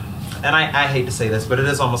 and I hate to say this, but it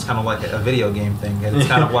is almost kind of like a video game thing. It's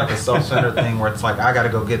kind of like a self-centered thing where it's like I got to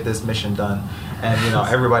go get this mission done, and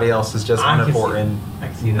everybody else is just unimportant,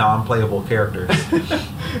 non-playable characters.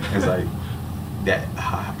 It's like. That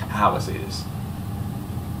how I say this,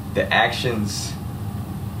 the actions,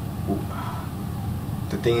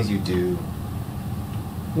 the things you do.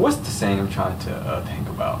 What's the saying I'm trying to think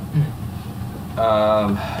about?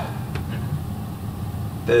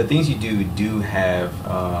 The things you do have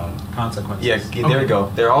consequences. Yeah, there we go.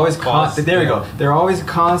 There are always there we go. There are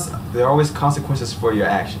always consequences for your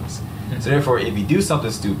actions. So therefore, if you do something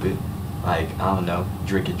stupid, like I don't know,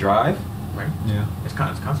 drink and drive. Right. Yeah. It's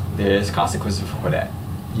consequences. There's consequences for that.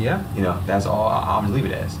 Yeah. That's all I'm gonna leave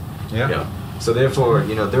it as. Yeah. So therefore,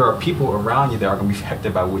 there are people around you that are gonna be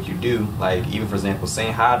affected by what you do. Like even for example,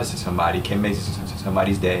 saying hi to somebody can make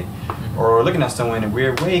somebody's day, or looking at someone in a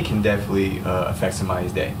weird way can definitely affect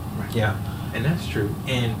somebody's day. Right. Yeah. And that's true.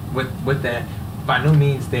 And with that, by no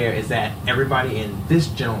means there is that everybody in this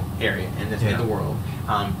general area in the world.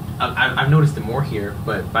 I've noticed it more here,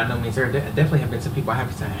 but by no means there definitely have been some people I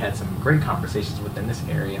have had some great conversations with in this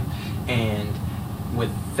area, and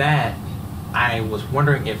with that, I was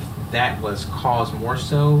wondering if that was caused more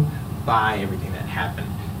so by everything that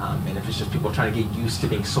happened, and if it's just people trying to get used to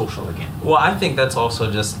being social again. Well, I think that's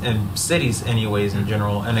also just in cities, anyways, in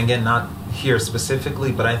general, and again, not here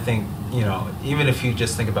specifically, but I think even if you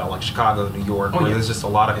just think about like Chicago, New York, where there's just a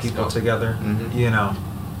lot of people together,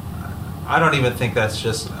 I don't even think that's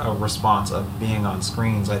just a response of being on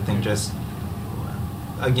screens. I think just,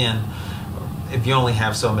 again, if you only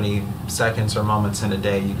have so many seconds or moments in a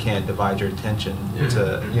day, you can't divide your attention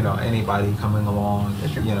to anybody coming along.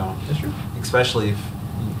 That's true. That's true. Especially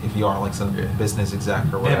if you are like some business exec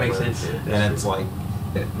or whatever. That makes sense. And it's like,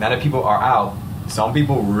 now that people are out, some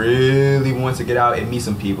people really want to get out and meet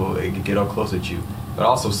some people and get up close with you, but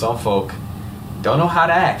also some folk don't know how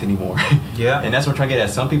to act anymore. Yeah. And that's what I'm trying to get at.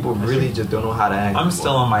 Some people really just don't know how to act I'm anymore.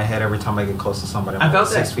 still in my head every time I get close to somebody. I felt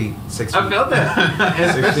that. 6 feet. I felt that.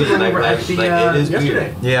 6 feet, like it is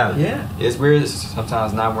yesterday. weird. Yeah. Yeah. It's weird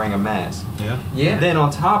sometimes not wearing a mask. Yeah. Yeah. And then on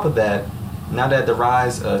top of that, now that the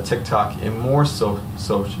rise of TikTok and more social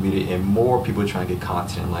media and more people trying to get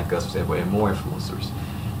content like us, and more influencers,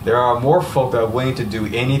 there are more folk that are willing to do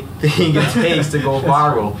anything it takes to go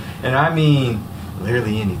viral. And I mean,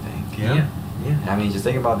 literally anything. Yeah. I mean, just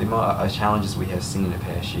think about the amount of challenges we have seen in the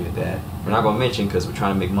past year that we're not going to mention because we're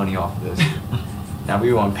trying to make money off of this. Now,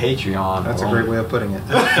 we were on Patreon. That's a great way of putting it.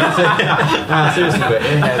 Nah, seriously, but it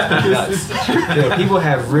has been nuts. Yeah, people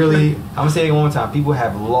have really, I'm going to say it one more time, people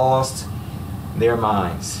have lost their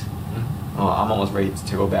minds. I'm almost ready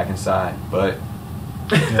to go back inside, but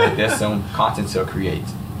there's some content to create.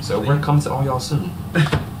 So we're coming to all y'all soon.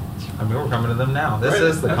 I mean, we're coming to them now. This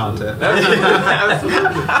is the content. Absolutely.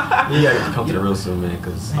 You gotta come to the real soon, man,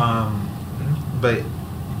 because... But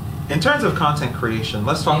in terms of content creation,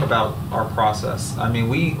 let's talk about our process. I mean,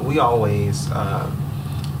 we always...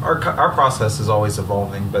 our process is always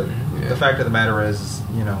evolving, but the fact of the matter is,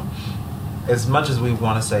 as much as we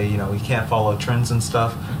want to say, we can't follow trends and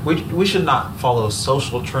stuff, we should not follow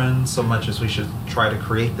social trends so much as we should try to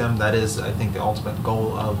create them. That is, I think, the ultimate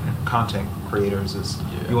goal of content creators is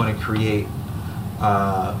you want to create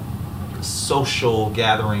social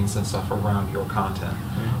gatherings and stuff around your content.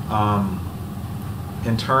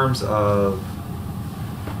 In terms of,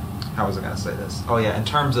 how was I going to say this? Oh yeah, in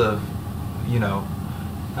terms of,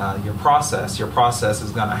 your process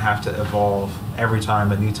is going to have to evolve every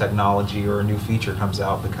time a new technology or a new feature comes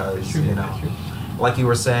out because, like you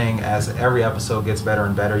were saying, as every episode gets better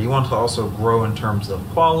and better, you want to also grow in terms of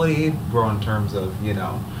quality, grow in terms of,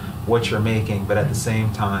 what you're making, but at the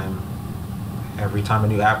same time, every time a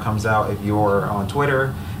new app comes out, if you're on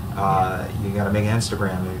Twitter, you got to make an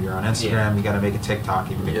Instagram. If you're on Instagram, you got to make a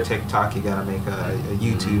TikTok. If you make a TikTok, you got to make a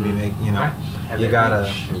YouTube. You make, you know, you gotta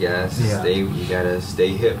stay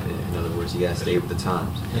hip. In other words, you gotta stay with the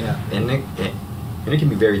times. Yeah. And it can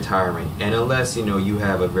be very tiring. And unless you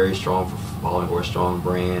have a very strong following or a strong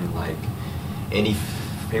brand, like any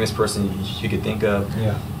famous person you could think of,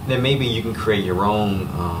 then maybe you can create your own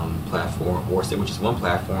platform, or say with just one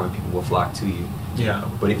platform, and people will flock to you. Yeah.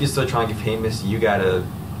 But if you're still trying to get famous, you gotta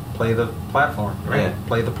play the platform, right? Yeah.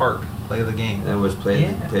 Play the part, play the game. In other words, play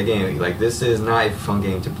a game. Like, this is not a fun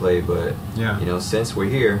game to play, but since we're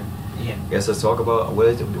here, I guess let's talk about what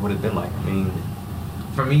it's been like. I mean,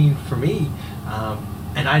 for me,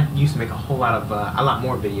 and I used to make a lot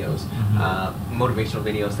more videos, motivational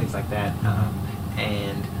videos, things like that,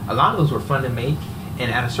 and a lot of those were fun to make.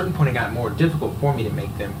 And at a certain point, it got more difficult for me to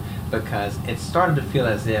make them because it started to feel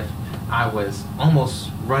as if I was almost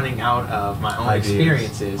running out of my own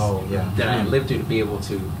experiences that I had lived through to be able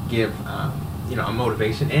to give, a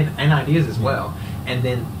motivation and ideas as well. And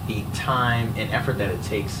then the time and effort that it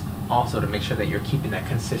takes also to make sure that you're keeping that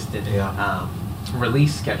consistent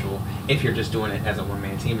release schedule if you're just doing it as a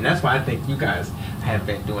one-man team. And that's why I think you guys have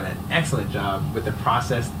been doing an excellent job with the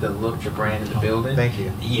process, the look, the brand, and the building. Thank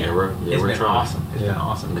you. It's been awesome. It's been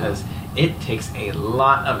awesome because it takes a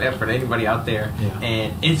lot of effort, anybody out there,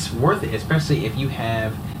 and it's worth it, especially if you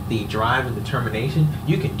have the drive and determination.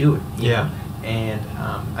 You can do it. You know? And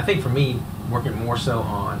I think for me, working more so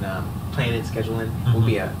on planning and scheduling will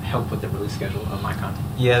be a help with the release schedule of my content.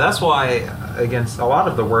 Yeah, that's why, again, a lot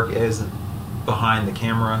of the work is behind the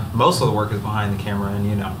camera. Most of the work is behind the camera, and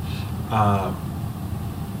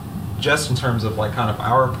just in terms of like kind of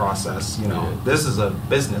our process, this is a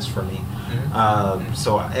business for me.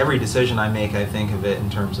 So every decision I make, I think of it in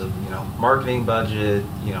terms of marketing budget,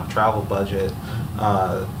 travel budget,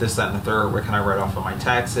 this, that, and the third. Where can I write off of my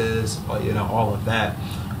taxes? All of that.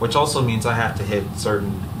 Which also means I have to hit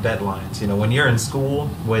certain deadlines. When you're in school,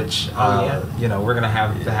 which we're gonna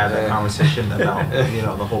have to have that conversation about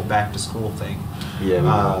the whole back to school thing.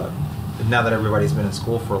 Now that everybody's been in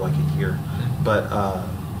school for like a year, but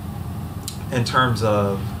in terms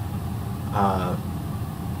of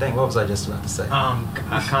what was I just about to say?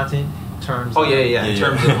 Content terms. In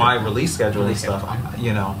terms of my release schedule and stuff.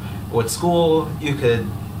 With school you could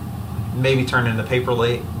maybe turn in the paper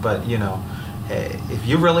late, but if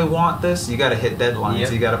you really want this, you got to hit deadlines.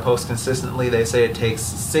 You got to post consistently. They say it takes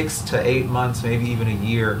 6 to 8 months, maybe even a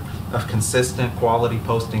year of consistent quality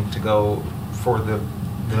posting to go for the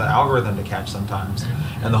algorithm to catch sometimes.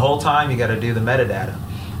 And the whole time you got to do the metadata.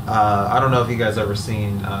 I don't know if you guys ever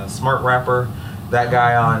seen Smart Rapper, that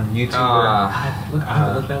guy on YouTube. I have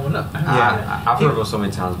to look that one up. I've heard of him so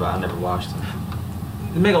many times, but I never watched him.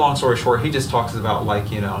 To make a long story short, he just talks about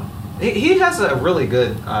he has a really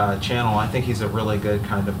good channel. I think he's a really good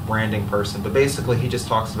kind of branding person. But basically, he just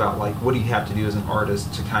talks about what do you have to do as an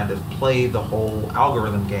artist to kind of play the whole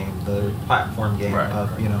algorithm game, the platform game of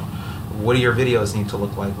what do your videos need to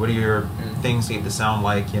look like? What do your things need to sound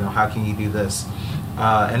like? How can you do this?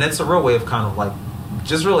 And it's a real way of kind of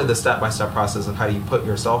just really the step-by-step process of how do you put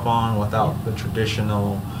yourself on without the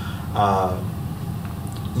traditional,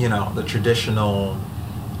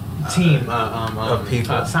 team of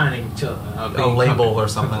people signing to a label or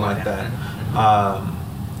something like that.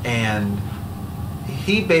 And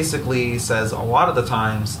he basically says a lot of the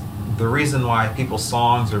times the reason why people's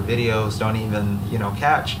songs or videos don't even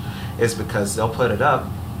catch is because they'll put it up,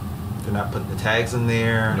 they're not putting the tags in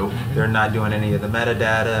there, they're not doing any of the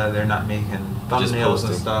metadata, they're not making thumbnails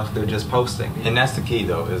and stuff, they're just posting. And that's the key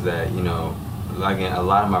though, is that like a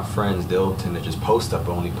lot of my friends, they'll tend to just post up,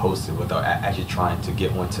 but only post it without actually trying to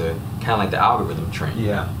get one to kind of like the algorithm trend.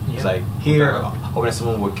 It's like here, hoping that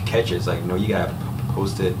someone would catch it. It's like you gotta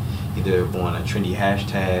post it either on a trendy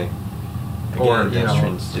hashtag, or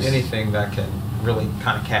anything that can really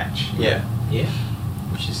kind of catch.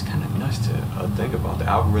 Which is kind of nice to think about. The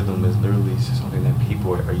algorithm is literally something that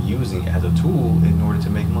people are using as a tool in order to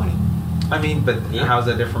make money. I mean, but how's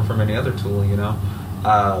that different from any other tool?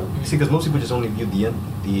 See, because most people just only view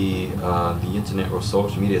the internet or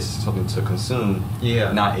social media as something to consume,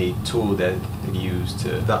 not a tool that they use to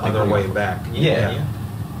the other way back.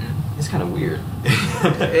 It's kind of weird.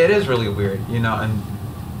 It is really weird, and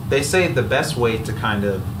they say the best way to kind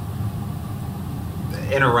of,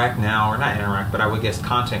 interact now, or not interact, but I would guess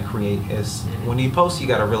content create is when you post, you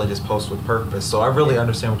got to really just post with purpose. So I really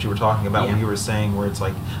understand what you were talking about when you were saying where it's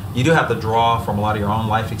like you do have to draw from a lot of your own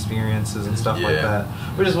life experiences and stuff like that,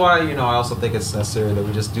 which is why I also think it's necessary that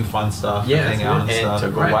we just do fun stuff, and hang out and stuff,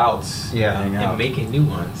 to go out, and making new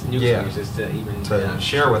ones, new experiences to even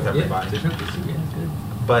share with everybody.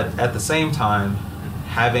 But at the same time,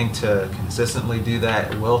 having to consistently do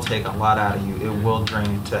that will take a lot out of you. It will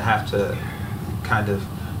drain to have to kind of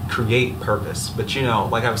create purpose. But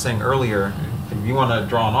like I was saying earlier, if you want to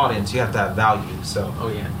draw an audience, you have to have value. So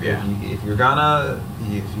if you're gonna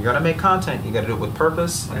make content, you got to do it with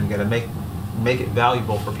purpose, and you got to make it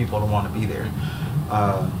valuable for people to want to be there.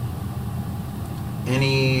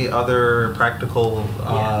 Any other practical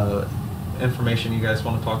information you guys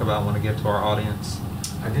want to talk about? Want to give to our audience?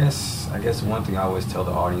 I guess one thing I always tell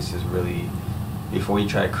the audience is really, before you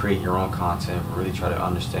try to create your own content, really try to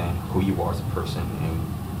understand who you are as a person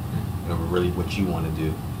and really what you want to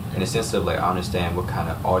do. In the sense of understand what kind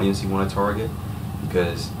of audience you want to target,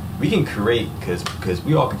 because we can create because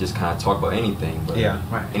we all can just kind of talk about anything, but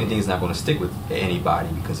anything is not going to stick with anybody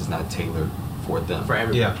because it's not tailored for them. For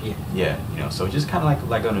everybody. So just kind of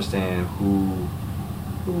like understand who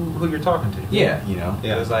you're talking to.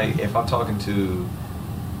 It's like if I'm talking to,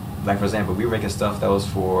 like for example, we were making stuff that was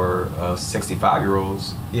for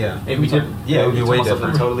 65-year-olds. It would be way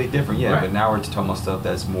different. Totally different. But now we're talking about stuff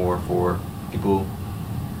that's more for people.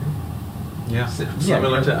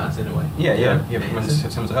 Similar to us in a way.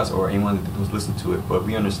 Similar to us or anyone who's listening to it. But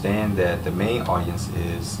we understand that the main audience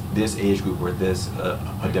is this age group or this a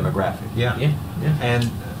demographic.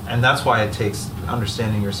 And that's why it takes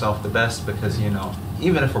understanding yourself the best, because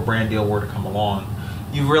even if a brand deal were to come along,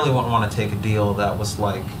 you really wouldn't want to take a deal that was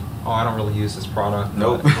like, oh, I don't really use this product.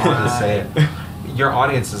 Nope. I'll just say it. Your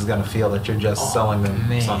audience is going to feel that you're just selling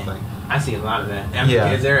them something. I see a lot of that.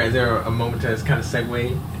 Is there a moment to kind of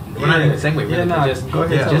segue? Well, not even segue, really. Go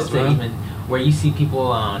ahead. Just to even where you see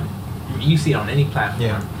people you see it on any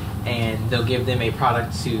platform, and they'll give them a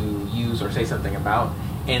product to use or say something about,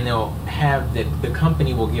 and they'll have the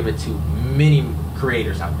company will give it to many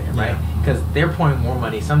creators out there, right? Because they're pouring more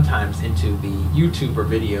money sometimes into the YouTuber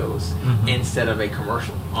videos instead of a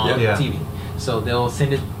commercial on TV. So they'll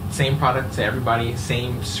send it same product to everybody,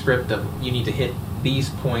 same script of you need to hit these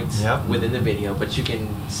points within the video, but you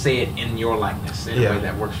can say it in your likeness in a way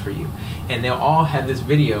that works for you. And they'll all have this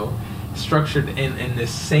video structured in the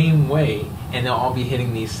same way, and they'll all be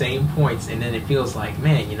hitting these same points, and then it feels like,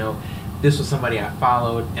 man, this was somebody I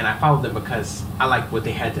followed, and I followed them because I liked what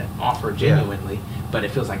they had to offer genuinely, but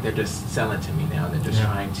it feels like they're just selling to me now. They're just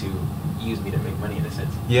trying to use me to make money in a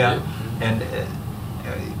sense. And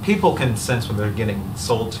people can sense when they're getting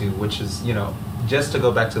sold to, which is, just to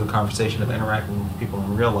go back to the conversation of interacting with people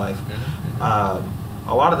in real life, a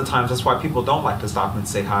lot of the times that's why people don't like to stop and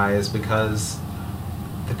say hi, is because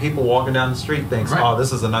the people walking down the street thinks, oh,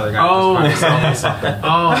 this is another guy who's trying to sell me something.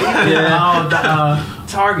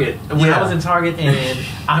 Target. When I was in Target, and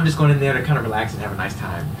I'm just going in there to kind of relax and have a nice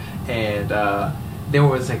time, and there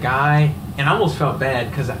was a guy, and I almost felt bad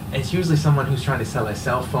because it's usually someone who's trying to sell a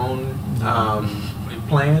cell phone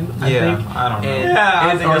plan, I think. I don't know.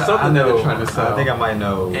 And, or something that they're trying to sell. I think I might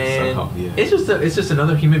know. And it's just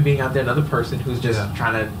another human being out there, another person who's just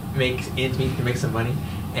trying to make ends meet, to make some money.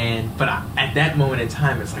 But at that moment in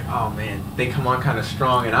time, it's like, oh man, they come on kind of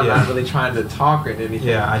strong, and I'm not really trying to talk or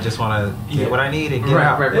anything. I just want to get what I need and get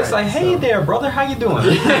out. It's like, hey there, brother, how you doing?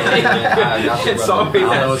 It's always I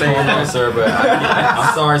don't know what's going on, sir, but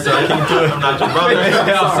I'm sorry, sir, I can't do it. I'm not your brother.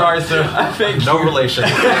 I'm sorry, sir. No relation.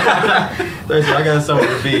 Thursday, I got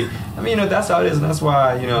somewhere to be. I mean, that's how it is, and that's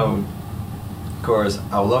why, of course,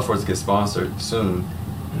 I would love for it to get sponsored soon.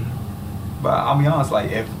 But I'll be honest, like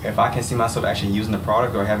if I can see myself actually using the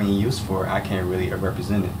product or having a use for it, I can't really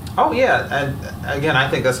represent it. Oh yeah, and again, I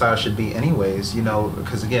think that's how it should be anyways,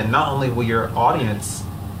 because again, not only will your audience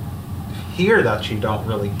hear that you don't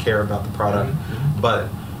really care about the product, but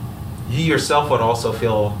you yourself would also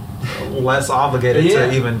feel less obligated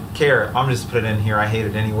to even care. I'm just putting it in here, I hate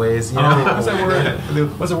it anyways. What's that word?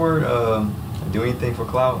 What's the word? Do anything for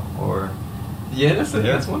clout or? Yeah, that's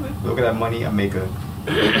one thing. Look at that money I make a.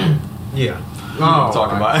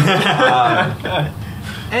 Talking about.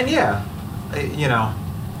 And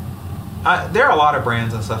there are a lot of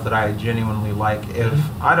brands and stuff that I genuinely like. If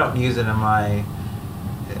I don't use it in my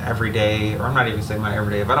everyday, or I'm not even saying my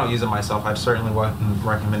everyday, if I don't use it myself, I certainly wouldn't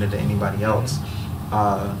recommend it to anybody else.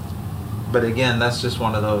 But again, that's just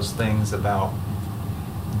one of those things about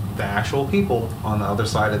the actual people on the other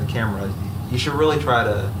side of the camera. You should really try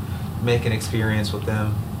to make an experience with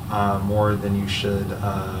them more than you should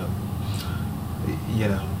you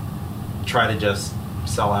know, try to just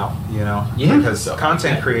sell out, you know? Yeah. Because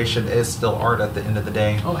content creation is still art at the end of the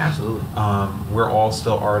day. Oh, absolutely. We're all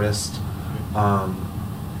still artists.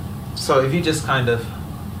 So if you just kind of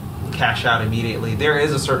cash out immediately, there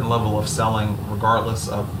is a certain level of selling regardless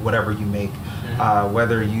of whatever you make.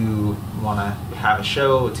 Whether you want to have a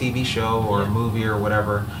show, a TV show, or a movie or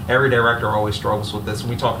whatever, every director always struggles with this.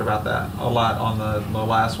 We talked about that a lot on the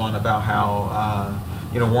last one about how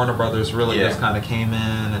you know, Warner Brothers really just kind of came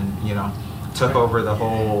in and, you know, took over the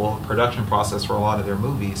whole production process for a lot of their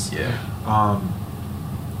movies. And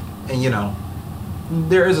you know,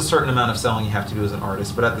 there is a certain amount of selling you have to do as an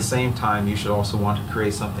artist, but at the same time, you should also want to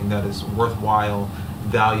create something that is worthwhile,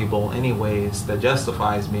 valuable anyways, that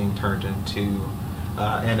justifies being turned into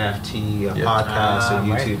NFT, a podcast, a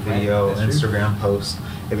YouTube video, Instagram post.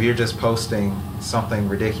 If you're just posting something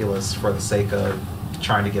ridiculous for the sake of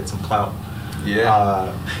trying to get some clout,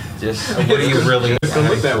 just what do you really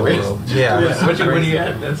look that way? What do you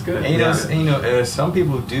add? That's good. And you know, some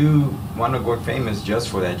people do want to go famous just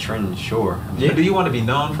for that trend, sure. I mean, do you want to be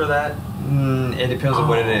known for that? It depends on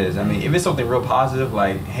what it is. I mean, if it's something real positive,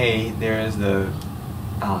 like, hey, there's the,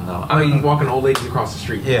 I don't know. I mean, walking old ladies across the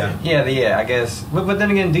street. Yeah, I guess. But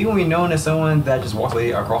then again, do you want to be known as someone that just walks a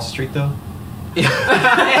lady across the street, though? I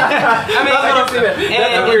mean,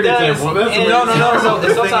 that's a weird example. No.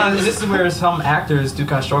 Sometimes this is where some actors do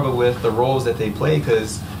kind of struggle with the roles that they play,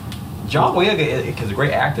 because John Boyega is a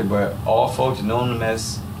great actor, but all folks know him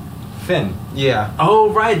as Finn. Yeah.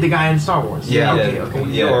 Oh, right, the guy in Star Wars. Okay.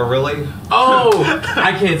 Yeah. Or really? Oh,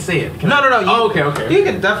 I can't say it. No. Okay. You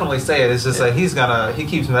can definitely say it. It's just that he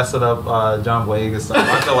keeps messing up John Boyega stuff.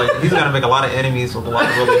 I feel like he's gonna make a lot of enemies with a lot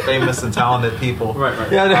of really famous and talented people.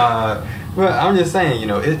 Right. Yeah. Well, I'm just saying, you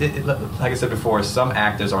know, like I said before, some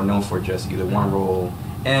actors are known for just either one role,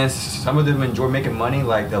 and some of them enjoy making money.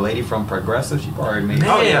 Like the lady from Progressive, she probably made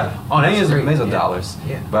millions of dollars.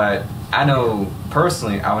 Yeah. But I know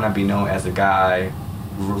personally, I would not be known as a guy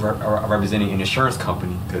representing an insurance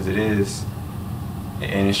company, because it is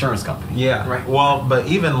an insurance company. Yeah. Right. Well, but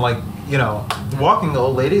even like, you know, walking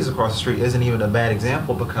old ladies across the street isn't even a bad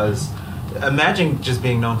example, because imagine just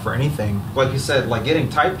being known for anything. Like you said, like getting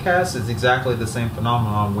typecast is exactly the same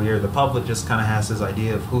phenomenon, where the public just kind of has this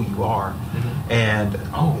idea of who you are. And,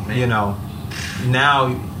 you know,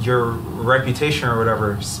 now your reputation or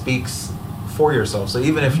whatever speaks for yourself. So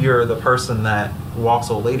even if you're the person that walks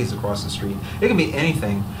old ladies across the street, it can be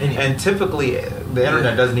anything. And typically, the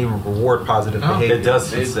internet doesn't even reward positive behavior. It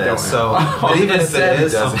doesn't. So, but even if it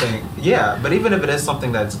is something, but even if it is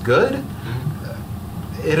something that's good,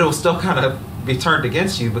 it'll still kind of be turned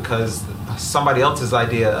against you, because somebody else's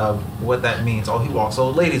idea of what that means. Oh, he walks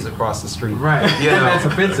old ladies across the street. Right. You know? That's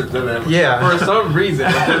offensive to them. Yeah. For some reason,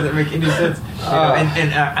 it doesn't make any sense. You know,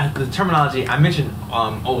 and the terminology, I mentioned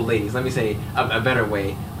old ladies. Let me say a better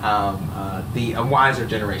way. The wiser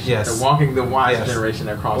generation. Yes. They're walking the wiser generation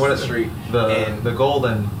across the street. The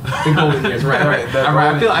golden years. Right.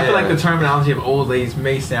 I feel like the terminology of old ladies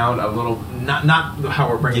may sound a little not how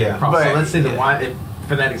we're bringing it across. So let's say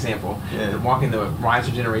for that example, walking the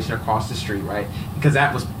wiser generation across the street, right? Because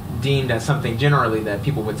that was deemed as something generally that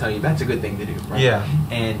people would tell you that's a good thing to do, right? Yeah.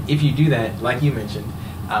 And if you do that, like you mentioned,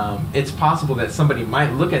 it's possible that somebody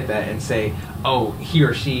might look at that and say, oh, he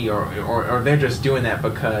or she, or they're just doing that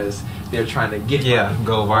because they're trying to get money.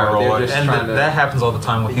 Go viral. And that happens all the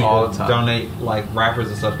time when people donate, like rappers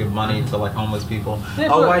and stuff, give money to like homeless people. Yeah,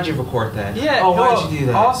 why'd you record that? Yeah. Oh, why'd you do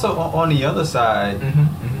that? Also, on the other side,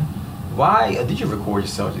 why did you record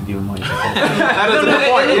yourself to give money? That is the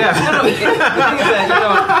point. Yeah.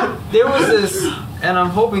 There was this, and I'm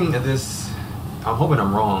hoping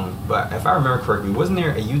I'm wrong, but if I remember correctly, wasn't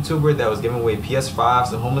there a YouTuber that was giving away PS5s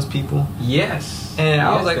to homeless people? Yes. And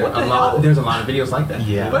I was like, what the hell? There's a lot of videos like that.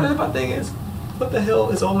 Yeah. But my thing is, what the hell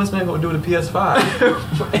is a homeless man going to do with a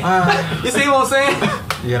PS5? You see what I'm saying?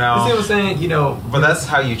 You know. You see what I'm saying? You know. But that's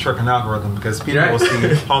how you trick an algorithm, because people will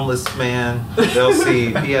see homeless man, they'll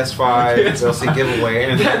see PS5, they'll see giveaway.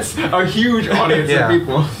 And that's a huge audience of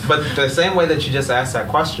people. But the same way that you just asked that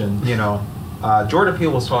question, you know, Jordan Peele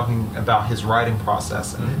was talking about his writing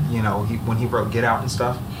process, and you know, when he wrote Get Out and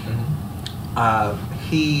stuff,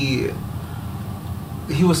 he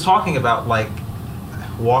was talking about like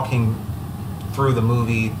walking through the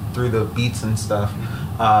movie, through the beats and stuff.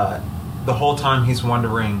 The whole time he's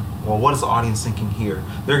wondering, well, what is the audience thinking here?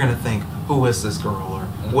 They're gonna think, who is this girl, or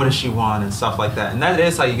what does she want, and stuff like that. And that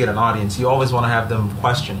is how you get an audience. You always want to have them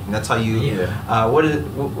questioning. That's how you.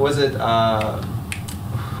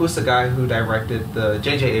 Who who's the guy who directed the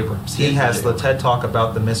J.J. Abrams? He Yeah, has J.J. the TED Talk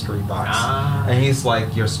about the mystery box, and he's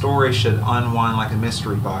like, your story should unwind like a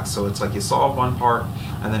mystery box. So it's like you solve one part,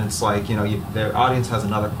 and then it's like the audience has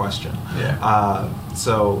another question. Yeah.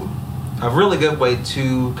 So a really good way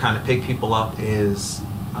to kind of pick people up is,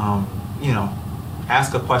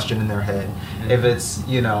 ask a question in their head. Mm-hmm. If it's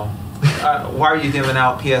why are you giving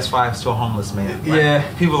out PS5s to a homeless man?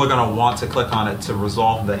 Like, people are going to want to click on it to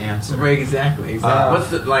resolve the answer. Right, exactly. What's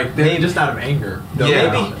they're just out of anger.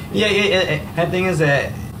 And the thing is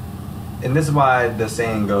that, and this is why the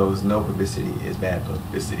saying goes, no publicity is bad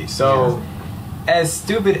publicity. So, as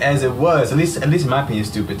stupid as it was, at least in my opinion,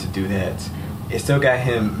 stupid to do that, it still got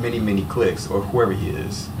him many clicks, or whoever he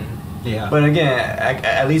is. Yeah. But again,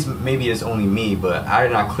 at least maybe it's only me, but I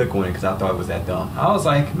did not click on it because I thought it was that dumb. I was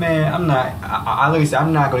like, man, I'm not. I literally said,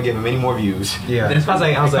 I'm not going to give him any more views. Yeah. That's why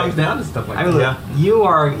it comes down to stuff like that. Look, you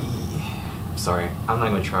are. Sorry, I'm not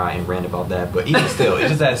going to try and rant about that, but even still, it's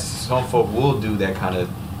just that some folk will do that kind of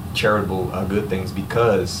charitable good things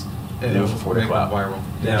because they do it for the clout. Viral.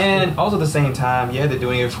 Yeah. And also at the same time, they're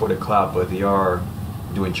doing it for the clout, but they are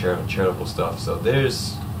doing charitable stuff. So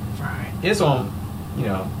there's, it's on,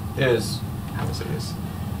 there's, how to say this?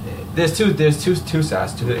 There's two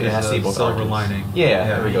sides to it. I see both silver lining. Yeah,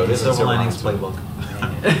 there we go. There's Silver Linings Playbook.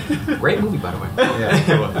 Great movie, by the way.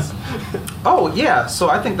 Yeah, it was. Oh yeah, so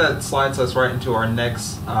I think that slides us right into our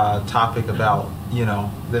next topic about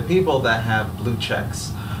the people that have blue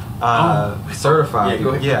checks. Certified. Yeah, go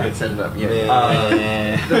ahead. Yeah. Set it up.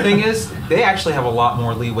 Yeah. The thing is, they actually have a lot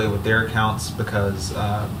more leeway with their accounts because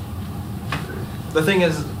the thing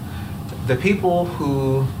is, the people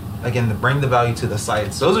who, again, bring the value to the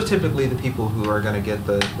sites, those are typically the people who are going to get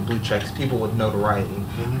the blue checks, people with notoriety.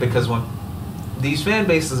 Mm-hmm. Because when these fan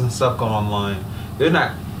bases and stuff go online, they're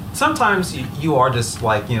not, sometimes you are just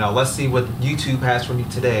like, let's see what YouTube has for me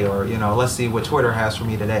today, or, let's see what Twitter has for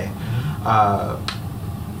me today. Mm-hmm.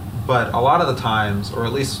 But a lot of the times, or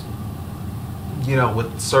at least,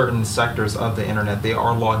 with certain sectors of the internet, they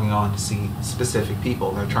are logging on to see specific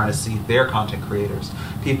people. They're trying to see their content creators.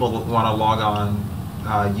 People want to log on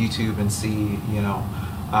YouTube and see,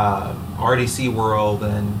 RDC World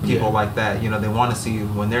and people like that. They want to see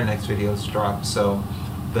when their next videos drop. So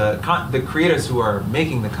the creators who are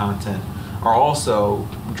making the content are also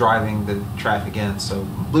driving the traffic in. So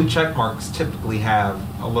blue check marks typically have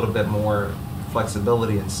a little bit more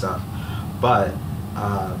flexibility and stuff, but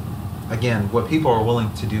again, what people are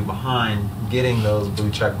willing to do behind getting those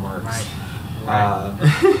blue check marks,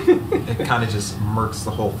 it kind of just murks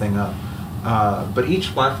the whole thing up. But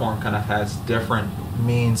each platform kind of has different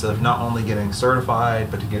means of not only getting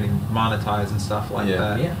certified, but to getting monetized and stuff like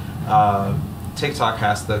that. Yeah. TikTok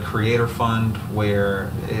has the Creator Fund, where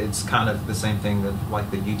it's kind of the same thing that like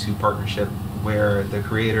the YouTube partnership, where the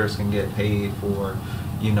creators can get paid for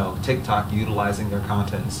TikTok utilizing their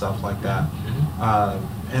content and stuff like that.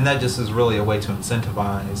 Mm-hmm. And that just is really a way to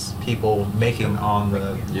incentivize people making on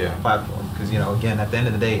the platform. Because, again, at the end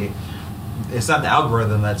of the day, it's not the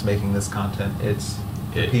algorithm that's making this content, it's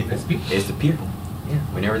the people. It's the people. Yeah.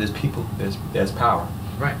 Whenever there's people, there's power.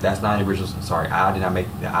 Right. That's not original. Sorry, I did not make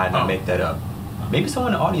that up. Maybe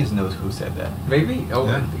someone in the audience knows who said that. Maybe. Oh,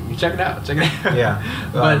 you check it out. Yeah.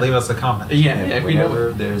 But leave us a comment. Yeah.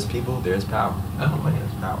 Whenever there's people, there's power.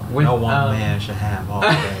 There's power. No one man should have all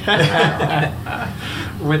that power.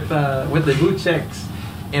 With the blue checks,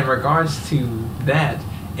 in regards to that,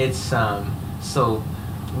 it's so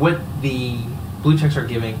what the blue checks are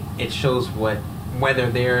giving, it shows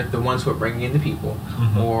whether they're the ones who are bringing in the people,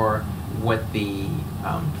 mm-hmm. or what the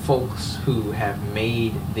folks who have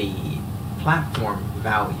made the platform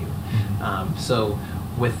value. Mm-hmm. So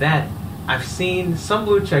with that, I've seen some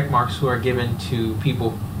blue check marks who are given to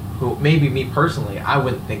people who, maybe me personally, I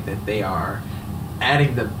wouldn't think that they are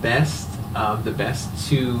adding the best of the best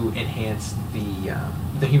to enhance the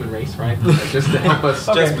human race, right? Just to help us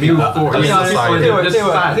just move forward.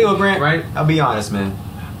 Grant, right? I'll be honest, man.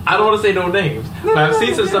 I don't want to say no names, but I've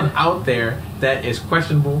seen some stuff out there that is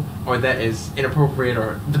questionable or that is inappropriate,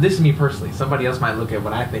 but this is me personally. Somebody else might look at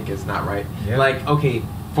what I think is not right. Yeah. Like, okay,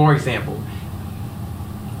 for example,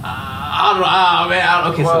 I don't know,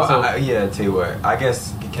 man. Tell you what, I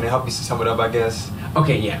guess, can it help you sum it up, I guess?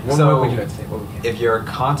 Okay, yeah. What would you have to say? If your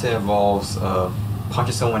content involves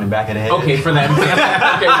punching someone in the back of the head. Okay, for that example.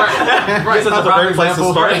 Okay, right. This is a great place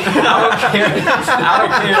to start.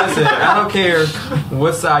 I don't care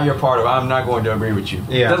what side you're part of. I'm not going to agree with you.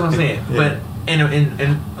 Yeah. That's what I'm saying. Yeah. But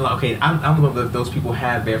okay, I'm going to let those people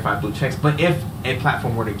have verified blue checks. But if a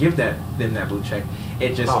platform were to give them that blue check,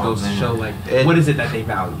 it just goes to show what is it that they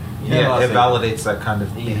value. It validates that kind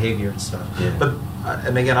of behavior and stuff. Yeah. But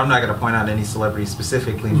and again, I'm not going to point out any celebrities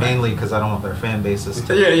specifically, mainly because I don't want their fan bases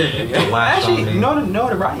to, yeah. to latch on Actually, me.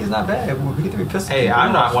 notoriety is not bad. We get to be pissed. Hey,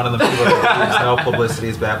 I'm not one of the people that believes no publicity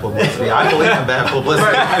is bad publicity. I believe in bad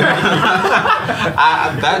publicity.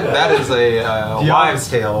 That is a wives'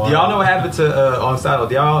 tale. Do y'all know what happened to on side?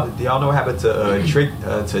 Do y'all know what happened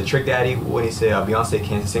to Trick Daddy when he said Beyonce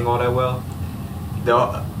can't sing all that well?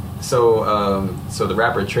 So the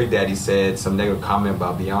rapper Trick Daddy said some negative comment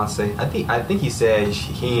about Beyonce. I think he said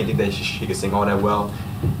he didn't think that she could sing all that well.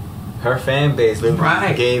 Her fan base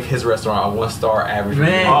literally gave his restaurant a 1-star average.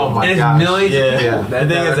 Man, oh my and gosh. millions. Yeah. The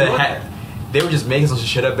thing is that they were just making some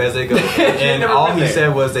shit up as they go, and all he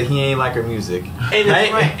said was that he ain't like her music. And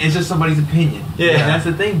that's right. It's just somebody's opinion. Yeah, and that's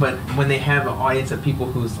the thing. But when they have an audience of people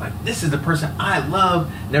who's like, "This is the person I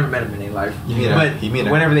love," never met him in their life,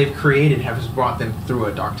 whenever they've created, have just brought them through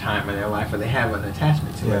a dark time in their life, or they have an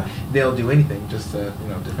attachment to it, they'll do anything just to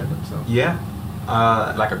defend themselves. Yeah,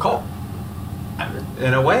 like a cult.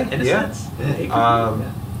 In a way, in a sense.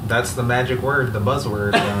 Yeah, that's the magic word, the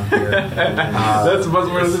buzzword around here. That's the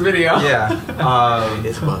buzzword of the video. Yeah,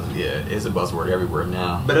 it's a buzzword everywhere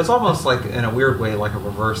now. But it's almost like, in a weird way, like a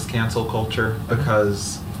reverse cancel culture,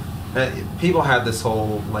 because people have this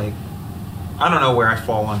whole, like, I don't know where I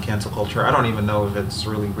fall on cancel culture. I don't even know if it's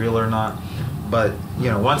really real or not. But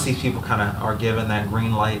once these people kind of are given that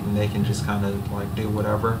green light and they can just kind of like do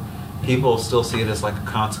whatever, people still see it as like a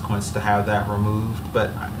consequence to have that removed. But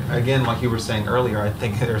again, like you were saying earlier, I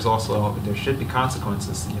think there should be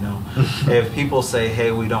consequences. If people say,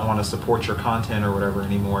 hey, we don't want to support your content or whatever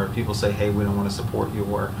anymore, if people say, hey, we don't want to support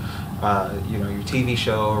your your TV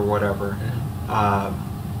show or whatever,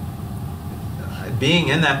 being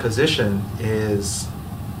in that position is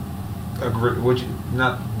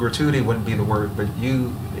not gratuity wouldn't be the word, but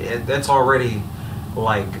that's already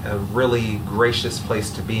like a really gracious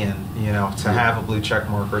place to be in, to have a blue check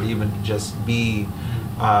mark, or to even just be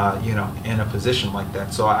in a position like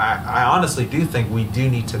that. So I honestly do think we do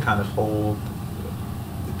need to kind of hold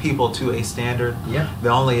people to a standard. Yeah. The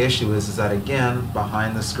only issue is that, again,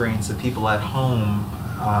 behind the screens, the people at home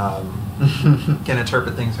can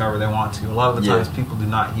interpret things however they want to. A lot of the times people do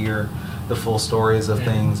not hear the full stories of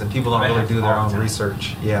things, and people don't really do their own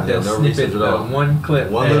research. Yeah, they'll snippet one clip,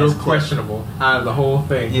 one little questionable out of the whole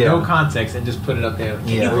thing, no context, and just put it up there. Can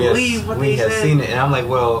you believe what they said? We have seen it, and I'm like,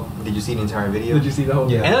 well, did you see the entire video? Did you see the whole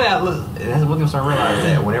video? And that's what I'm starting to realize,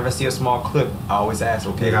 that whenever I see a small clip, I always ask,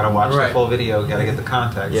 okay, you gotta watch the full video, you gotta get the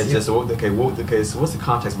context. Yeah, just so what's the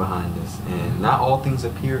context behind this? And not all things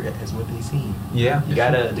appear as what they seem. Yeah, you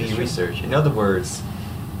gotta do your research. In other words,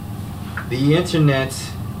 the internet.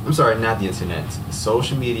 I'm sorry, not the internet.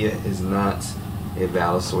 Social media is not a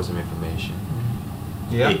valid source of information.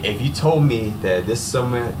 Yeah. If you told me that this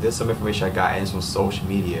some information I got is from social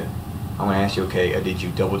media, I'm gonna ask you, okay, did you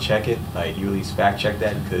double check it? Like, you at least fact check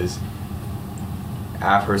that? Because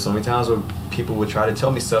I've heard so many times where people would try to tell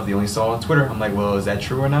me stuff they only saw on Twitter. I'm like, well, is that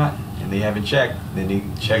true or not? And they haven't checked. Then they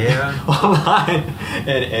check online,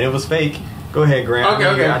 and it was fake. Go ahead, Graham.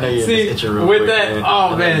 Okay. I know you're See, real with quick,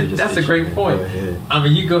 that, man, that's a great point. I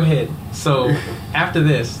mean, you go ahead. So after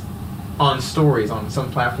this, on stories on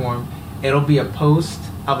some platform, it'll be a post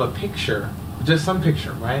of a picture, just some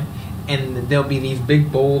picture, right? And there'll be these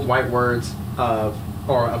big bold white words of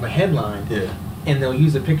a headline. Yeah. And they'll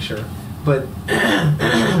use a picture, but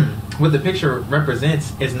what the picture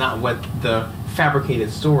represents is not what the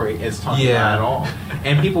fabricated story is talking about at all.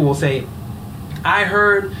 And people will say, I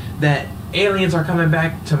heard that aliens are coming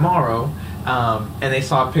back tomorrow, and they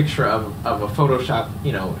saw a picture of a Photoshop,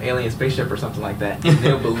 alien spaceship or something like that, and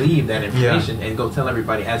they'll believe that information and go tell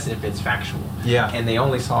everybody as if it's factual. Yeah. And they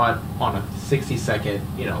only saw it on a 60-second,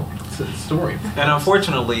 story. And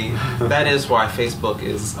unfortunately, that is why Facebook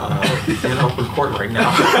is in open court right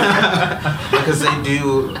now, because they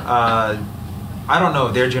do. I don't know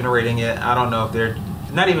if they're generating it. I don't know if they're.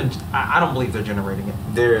 Not even. I don't believe they're generating it.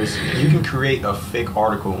 You can create a fake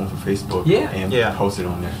article on Facebook and post it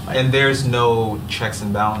on there. And there's no checks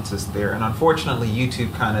and balances there. And unfortunately,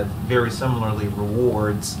 YouTube kind of very similarly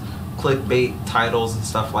rewards clickbait titles and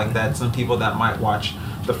stuff like that. Some people that might watch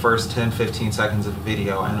the first 10, 15 seconds of a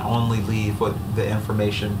video and only leave with the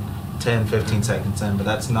information 10, 15 seconds in, but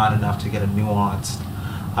that's not enough to get a nuanced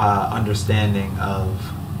understanding of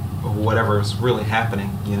whatever is really happening,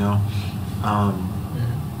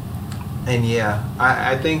 And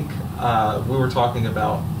I think we were talking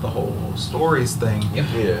about the whole stories thing.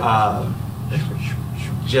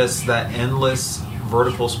 Just that endless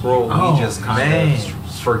vertical scroll. We just kind of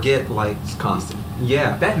forget, like, it's constant.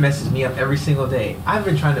 Yeah. That messes me up every single day. I've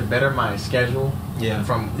been trying to better my schedule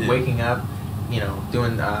from waking up.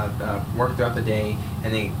 doing work throughout the day,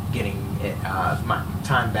 and then getting my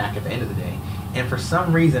time back at the end of the day. And for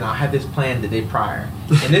some reason, I'll have this plan the day prior,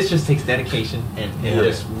 and this just takes dedication and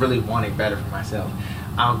just really wanting better for myself.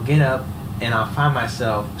 I'll get up and I'll find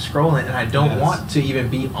myself scrolling, and I don't want to even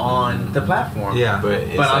be on the platform. Yeah, but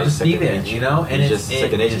I'll just be there, and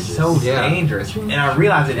it's so dangerous. And I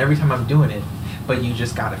realize it every time I'm doing it. But you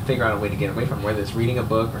just got to figure out a way to get away from it, whether it's reading a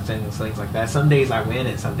book or sending things like that. Some days I win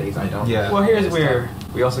and some days I don't. Yeah. Well, here's where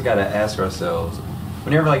we also got to ask ourselves,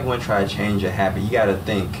 whenever you want to try to change a habit, you got to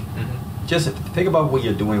think, just think about what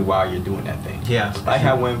you're doing while you're doing that thing. Yeah. Like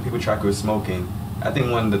how when people try to quit smoking, I think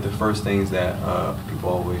one of the first things that people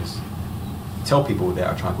always tell people that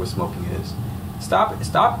are trying to quit smoking is, stop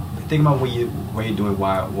thinking about what you're doing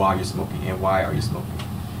while you're smoking and why are you smoking.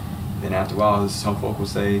 Then after a while, some folk will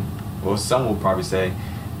say, well, some will probably say,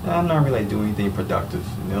 I'm not really doing anything productive,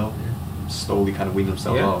 slowly kind of wean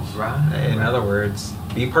themselves off. Right. In other words,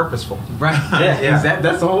 be purposeful. Right. Yeah.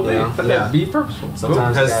 That's the whole thing. Be purposeful.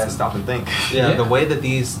 Sometimes you gotta stop and think. Yeah. The way that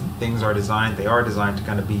these things are designed, they are designed to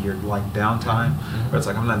kind of be your downtime, where it's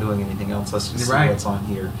like, I'm not doing anything else. Let's just see what's on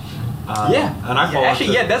here. And I follow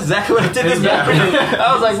that's exactly what I did this morning.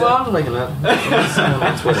 I was like, well, I'm making that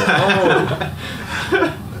on Twitter.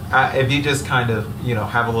 If you just kind of,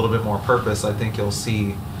 have a little bit more purpose, I think you'll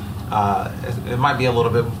see it might be a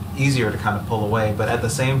little bit easier to kind of pull away. But at the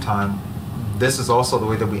same time, this is also the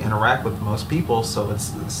way that we interact with most people. So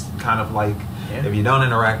it's kind of like if you don't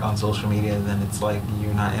interact on social media, then it's like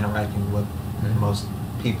you're not interacting with most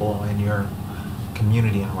people in your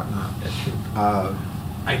community and whatnot. That's true.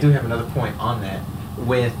 I do have another point on that.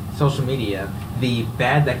 With social media, the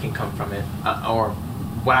bad that can come from it, or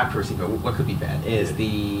what I perceive, what could be bad, is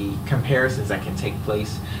the comparisons that can take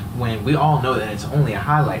place when we all know that it's only a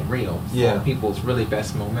highlight reel for people's really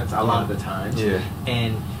best moments a lot of the times. Yeah.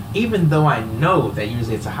 And even though I know that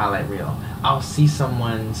usually it's a highlight reel, I'll see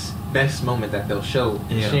someone's best moment that they'll show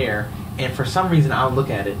and share, and for some reason I'll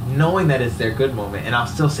look at it knowing that it's their good moment, and I'll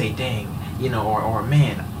still say, dang, or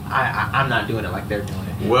man, I'm not doing it like they're doing it.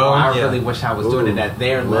 Well, I really wish I was doing it at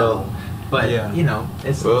their level. But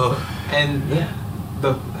it's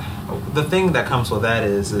the thing that comes with that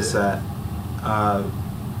is that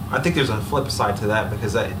I think there's a flip side to that,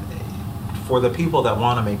 because for the people that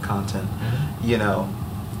want to make content,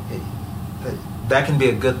 that can be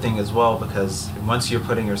a good thing as well, because once you're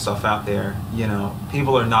putting yourself out there,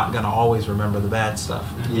 people are not going to always remember the bad stuff.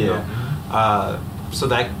 So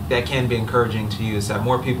that can be encouraging to you, is that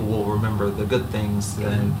more people will remember the good things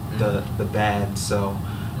than the bad. So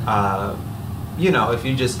if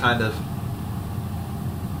you just kind of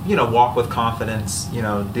walk with confidence,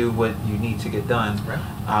 do what you need to get done.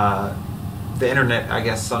 The internet, I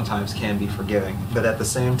guess, sometimes can be forgiving, but at the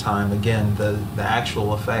same time, again, the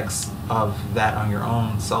actual effects of that on your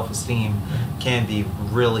own self-esteem can be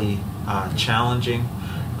really challenging.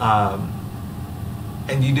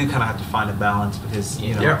 And you do kind of have to find a balance, because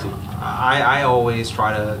I always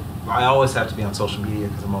have to be on social media,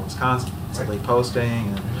 because I'm always constantly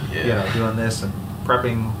posting and doing this and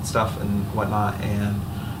prepping stuff and whatnot. And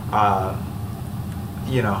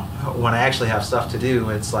when I actually have stuff to do,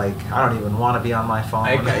 it's like I don't even want to be on my phone.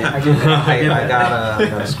 I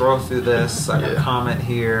gotta scroll through this. I gotta comment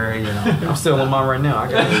here. I'm still on mine right now.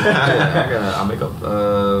 I'll make up.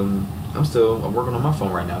 I'm working on my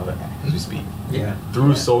phone right now as we speak.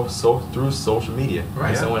 Through social media.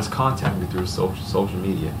 Right. Someone's contacting me through social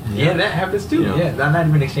media. Yeah, that happens too. I'm not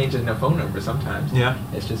even exchanging a phone number sometimes. Yeah.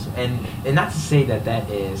 It's just and not to say that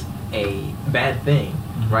is a bad thing,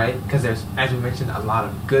 right? Because there's, as we mentioned, a lot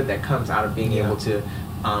of good that comes out of being able to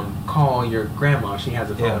call your grandma. She has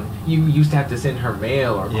a phone. You used to have to send her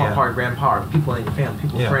mail or call her grandpa or people in your family,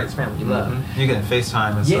 friends, family you love. You can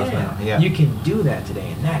FaceTime and stuff now. Yeah. You can do that today,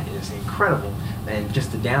 and that is incredible. And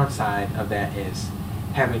just the downside of that is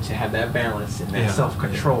having to have that balance and that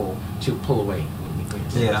self-control to pull away.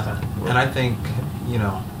 And I think,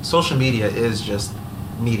 social media is just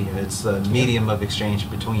media. It's a medium of exchange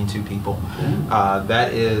between two people.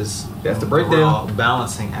 That's the breakdown.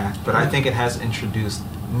 Balancing act. But I think it has introduced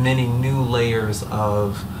many new layers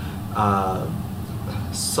of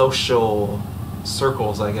social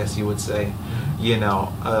circles, I guess you would say.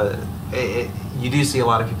 You do see a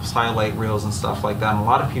lot of people's highlight reels and stuff like that, and a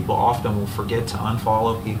lot of people often will forget to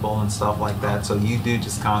unfollow people and stuff like that, so you do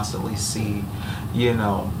just constantly see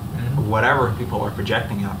whatever people are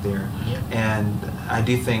projecting out there. And I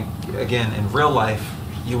do think, again, in real life,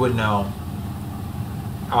 you would know,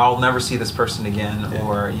 I'll never see this person again,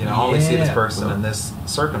 or only see this person in this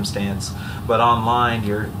circumstance. But online,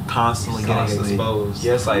 you're constantly getting exposed.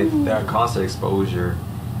 Yes, like that constant exposure.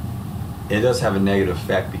 it does have a negative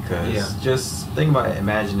effect because just think about it.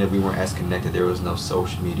 Imagine if we weren't as connected, there was no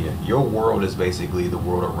social media. Your world is basically the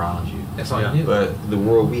world around you. That's all you do. But the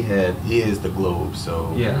world we have is the globe.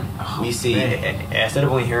 So we see, instead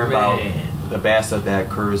of only hearing about the bad stuff that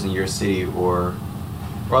occurs in your city or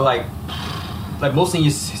like most in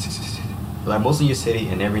your city,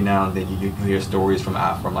 and every now and then you hear stories from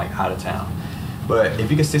like out of town. But if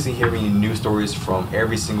you consistently hearing news stories from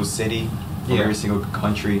every single city, from every single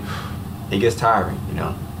country, it gets tiring, you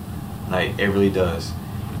know? Like, it really does.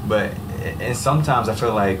 But, and sometimes I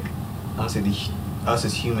feel like, honestly, us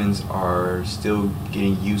as humans are still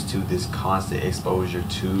getting used to this constant exposure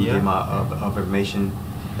to the amount of information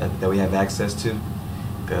that we have access to.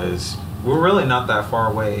 Because we're really not that far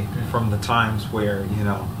away from the times where, you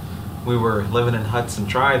know, we were living in huts and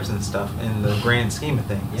tribes and stuff in the grand scheme of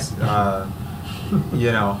things.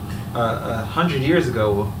 You know, 100 years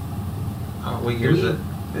ago, what year is it?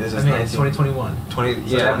 It's 2021. 20,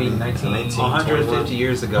 so that'd be 150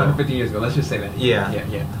 years ago. 150 years ago, let's just say that. Yeah.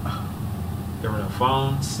 There were no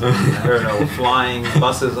phones. There were no flying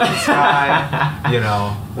buses in the sky. You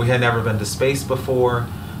know, we had never been to space before.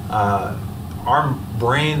 Our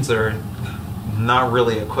brains are not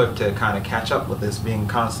really equipped to kind of catch up with this, being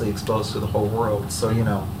constantly exposed to the whole world. So, you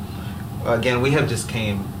know, again, we have just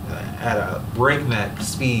came at a breakneck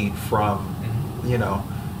speed from, you know,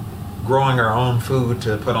 growing our own food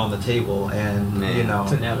to put on the table and, you know,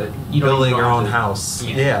 so now that building your own house.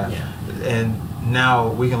 And now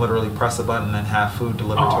we can literally press a button and have food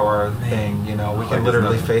delivered to our thing. You know, we can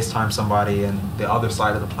literally FaceTime somebody in the other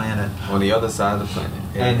side of the planet. On the other side of the planet.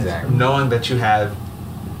 And knowing that you have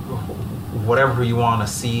whatever you want to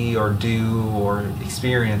see or do or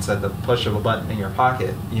experience at the push of a button in your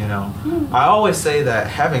pocket, you know. I always say that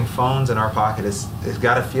having phones in our pocket it's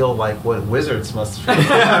got to feel like what wizards must feel. And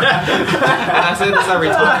I say this every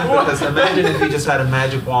time because imagine if you just had a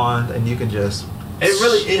magic wand and you can just...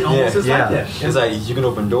 It almost is like that. It's like you can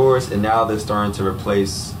open doors, and now they're starting to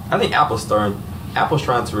replace... I think Apple's trying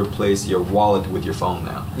to replace your wallet with your phone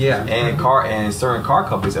now. Yeah. And certain car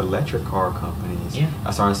companies, electric car companies,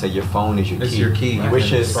 are starting to say your phone is your key. It's your key.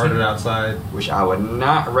 Which is started outside. Which I would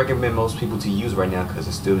not recommend most people to use right now because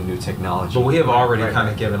it's still new technology. But we have already kind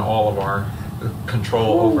of given all of our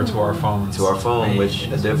control over to our phones. To our phone, which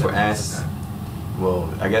therefore asks...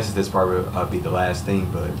 Well, I guess this probably be the last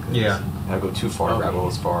thing, but I go too far rabbit hole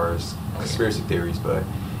as far as conspiracy theories. But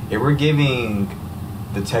if we're giving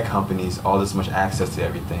the tech companies all this much access to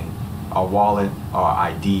everything, our wallet,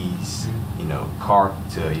 our IDs, you know,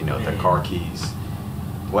 the car keys,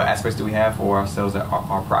 what aspects do we have for ourselves that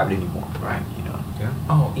are private anymore? Right. You know. Yeah.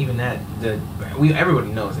 Oh, even that.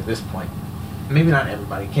 Everybody knows at this point. Maybe not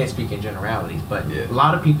everybody. Can't speak in generalities, but a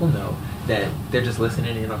lot of people know that they're just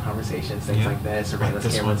listening in on conversations, things like that, surveillance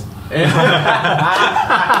cameras. Listen,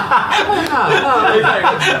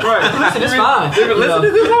 it's fine. They've been listening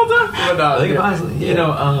to this whole time. But you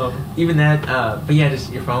know, even that. But yeah,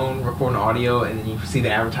 just your phone recording audio, and then you see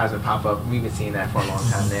the advertisement pop up. We've been seeing that for a long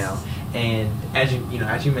time now. And as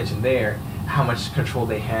you mentioned there, how much control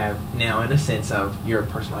they have now in a sense of your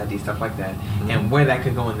personal ID, stuff like that, and where that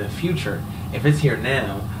could go in the future. If it's here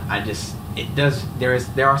now,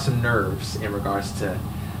 there are some nerves in regards to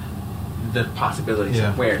the possibilities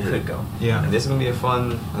of where it could go. Yeah, and this is gonna be a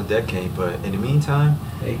fun decade, but in the meantime,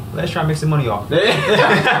 let's try and make some money off it.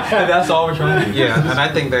 That's all we're trying to do. Yeah, and I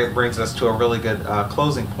think that brings us to a really good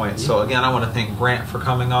closing point. So again, I want to thank Grant for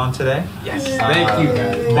coming on today. Yes, thank you,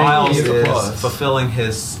 guys. Miles is fulfilling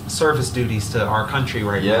his service duties to our country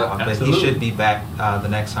right now, but he should be back the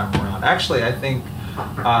next time around. Actually, I think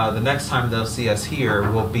the next time they'll see us here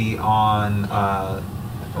will be on.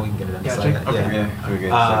 We can get it in a second.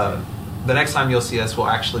 Okay. The next time you'll see us will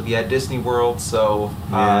actually be at Disney World, so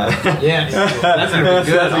that's gonna be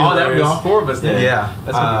good. That'll be all four of us then.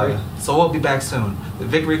 That's gonna be great. So we'll be back soon. The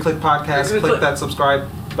Victory Click podcast. Click that subscribe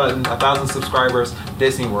button. 1,000 subscribers.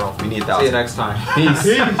 Disney World. We need 1,000. See you next time. Peace.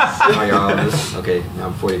 Okay, now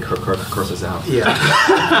before you curse us out.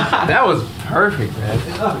 That was perfect, man.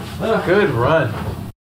 Good run.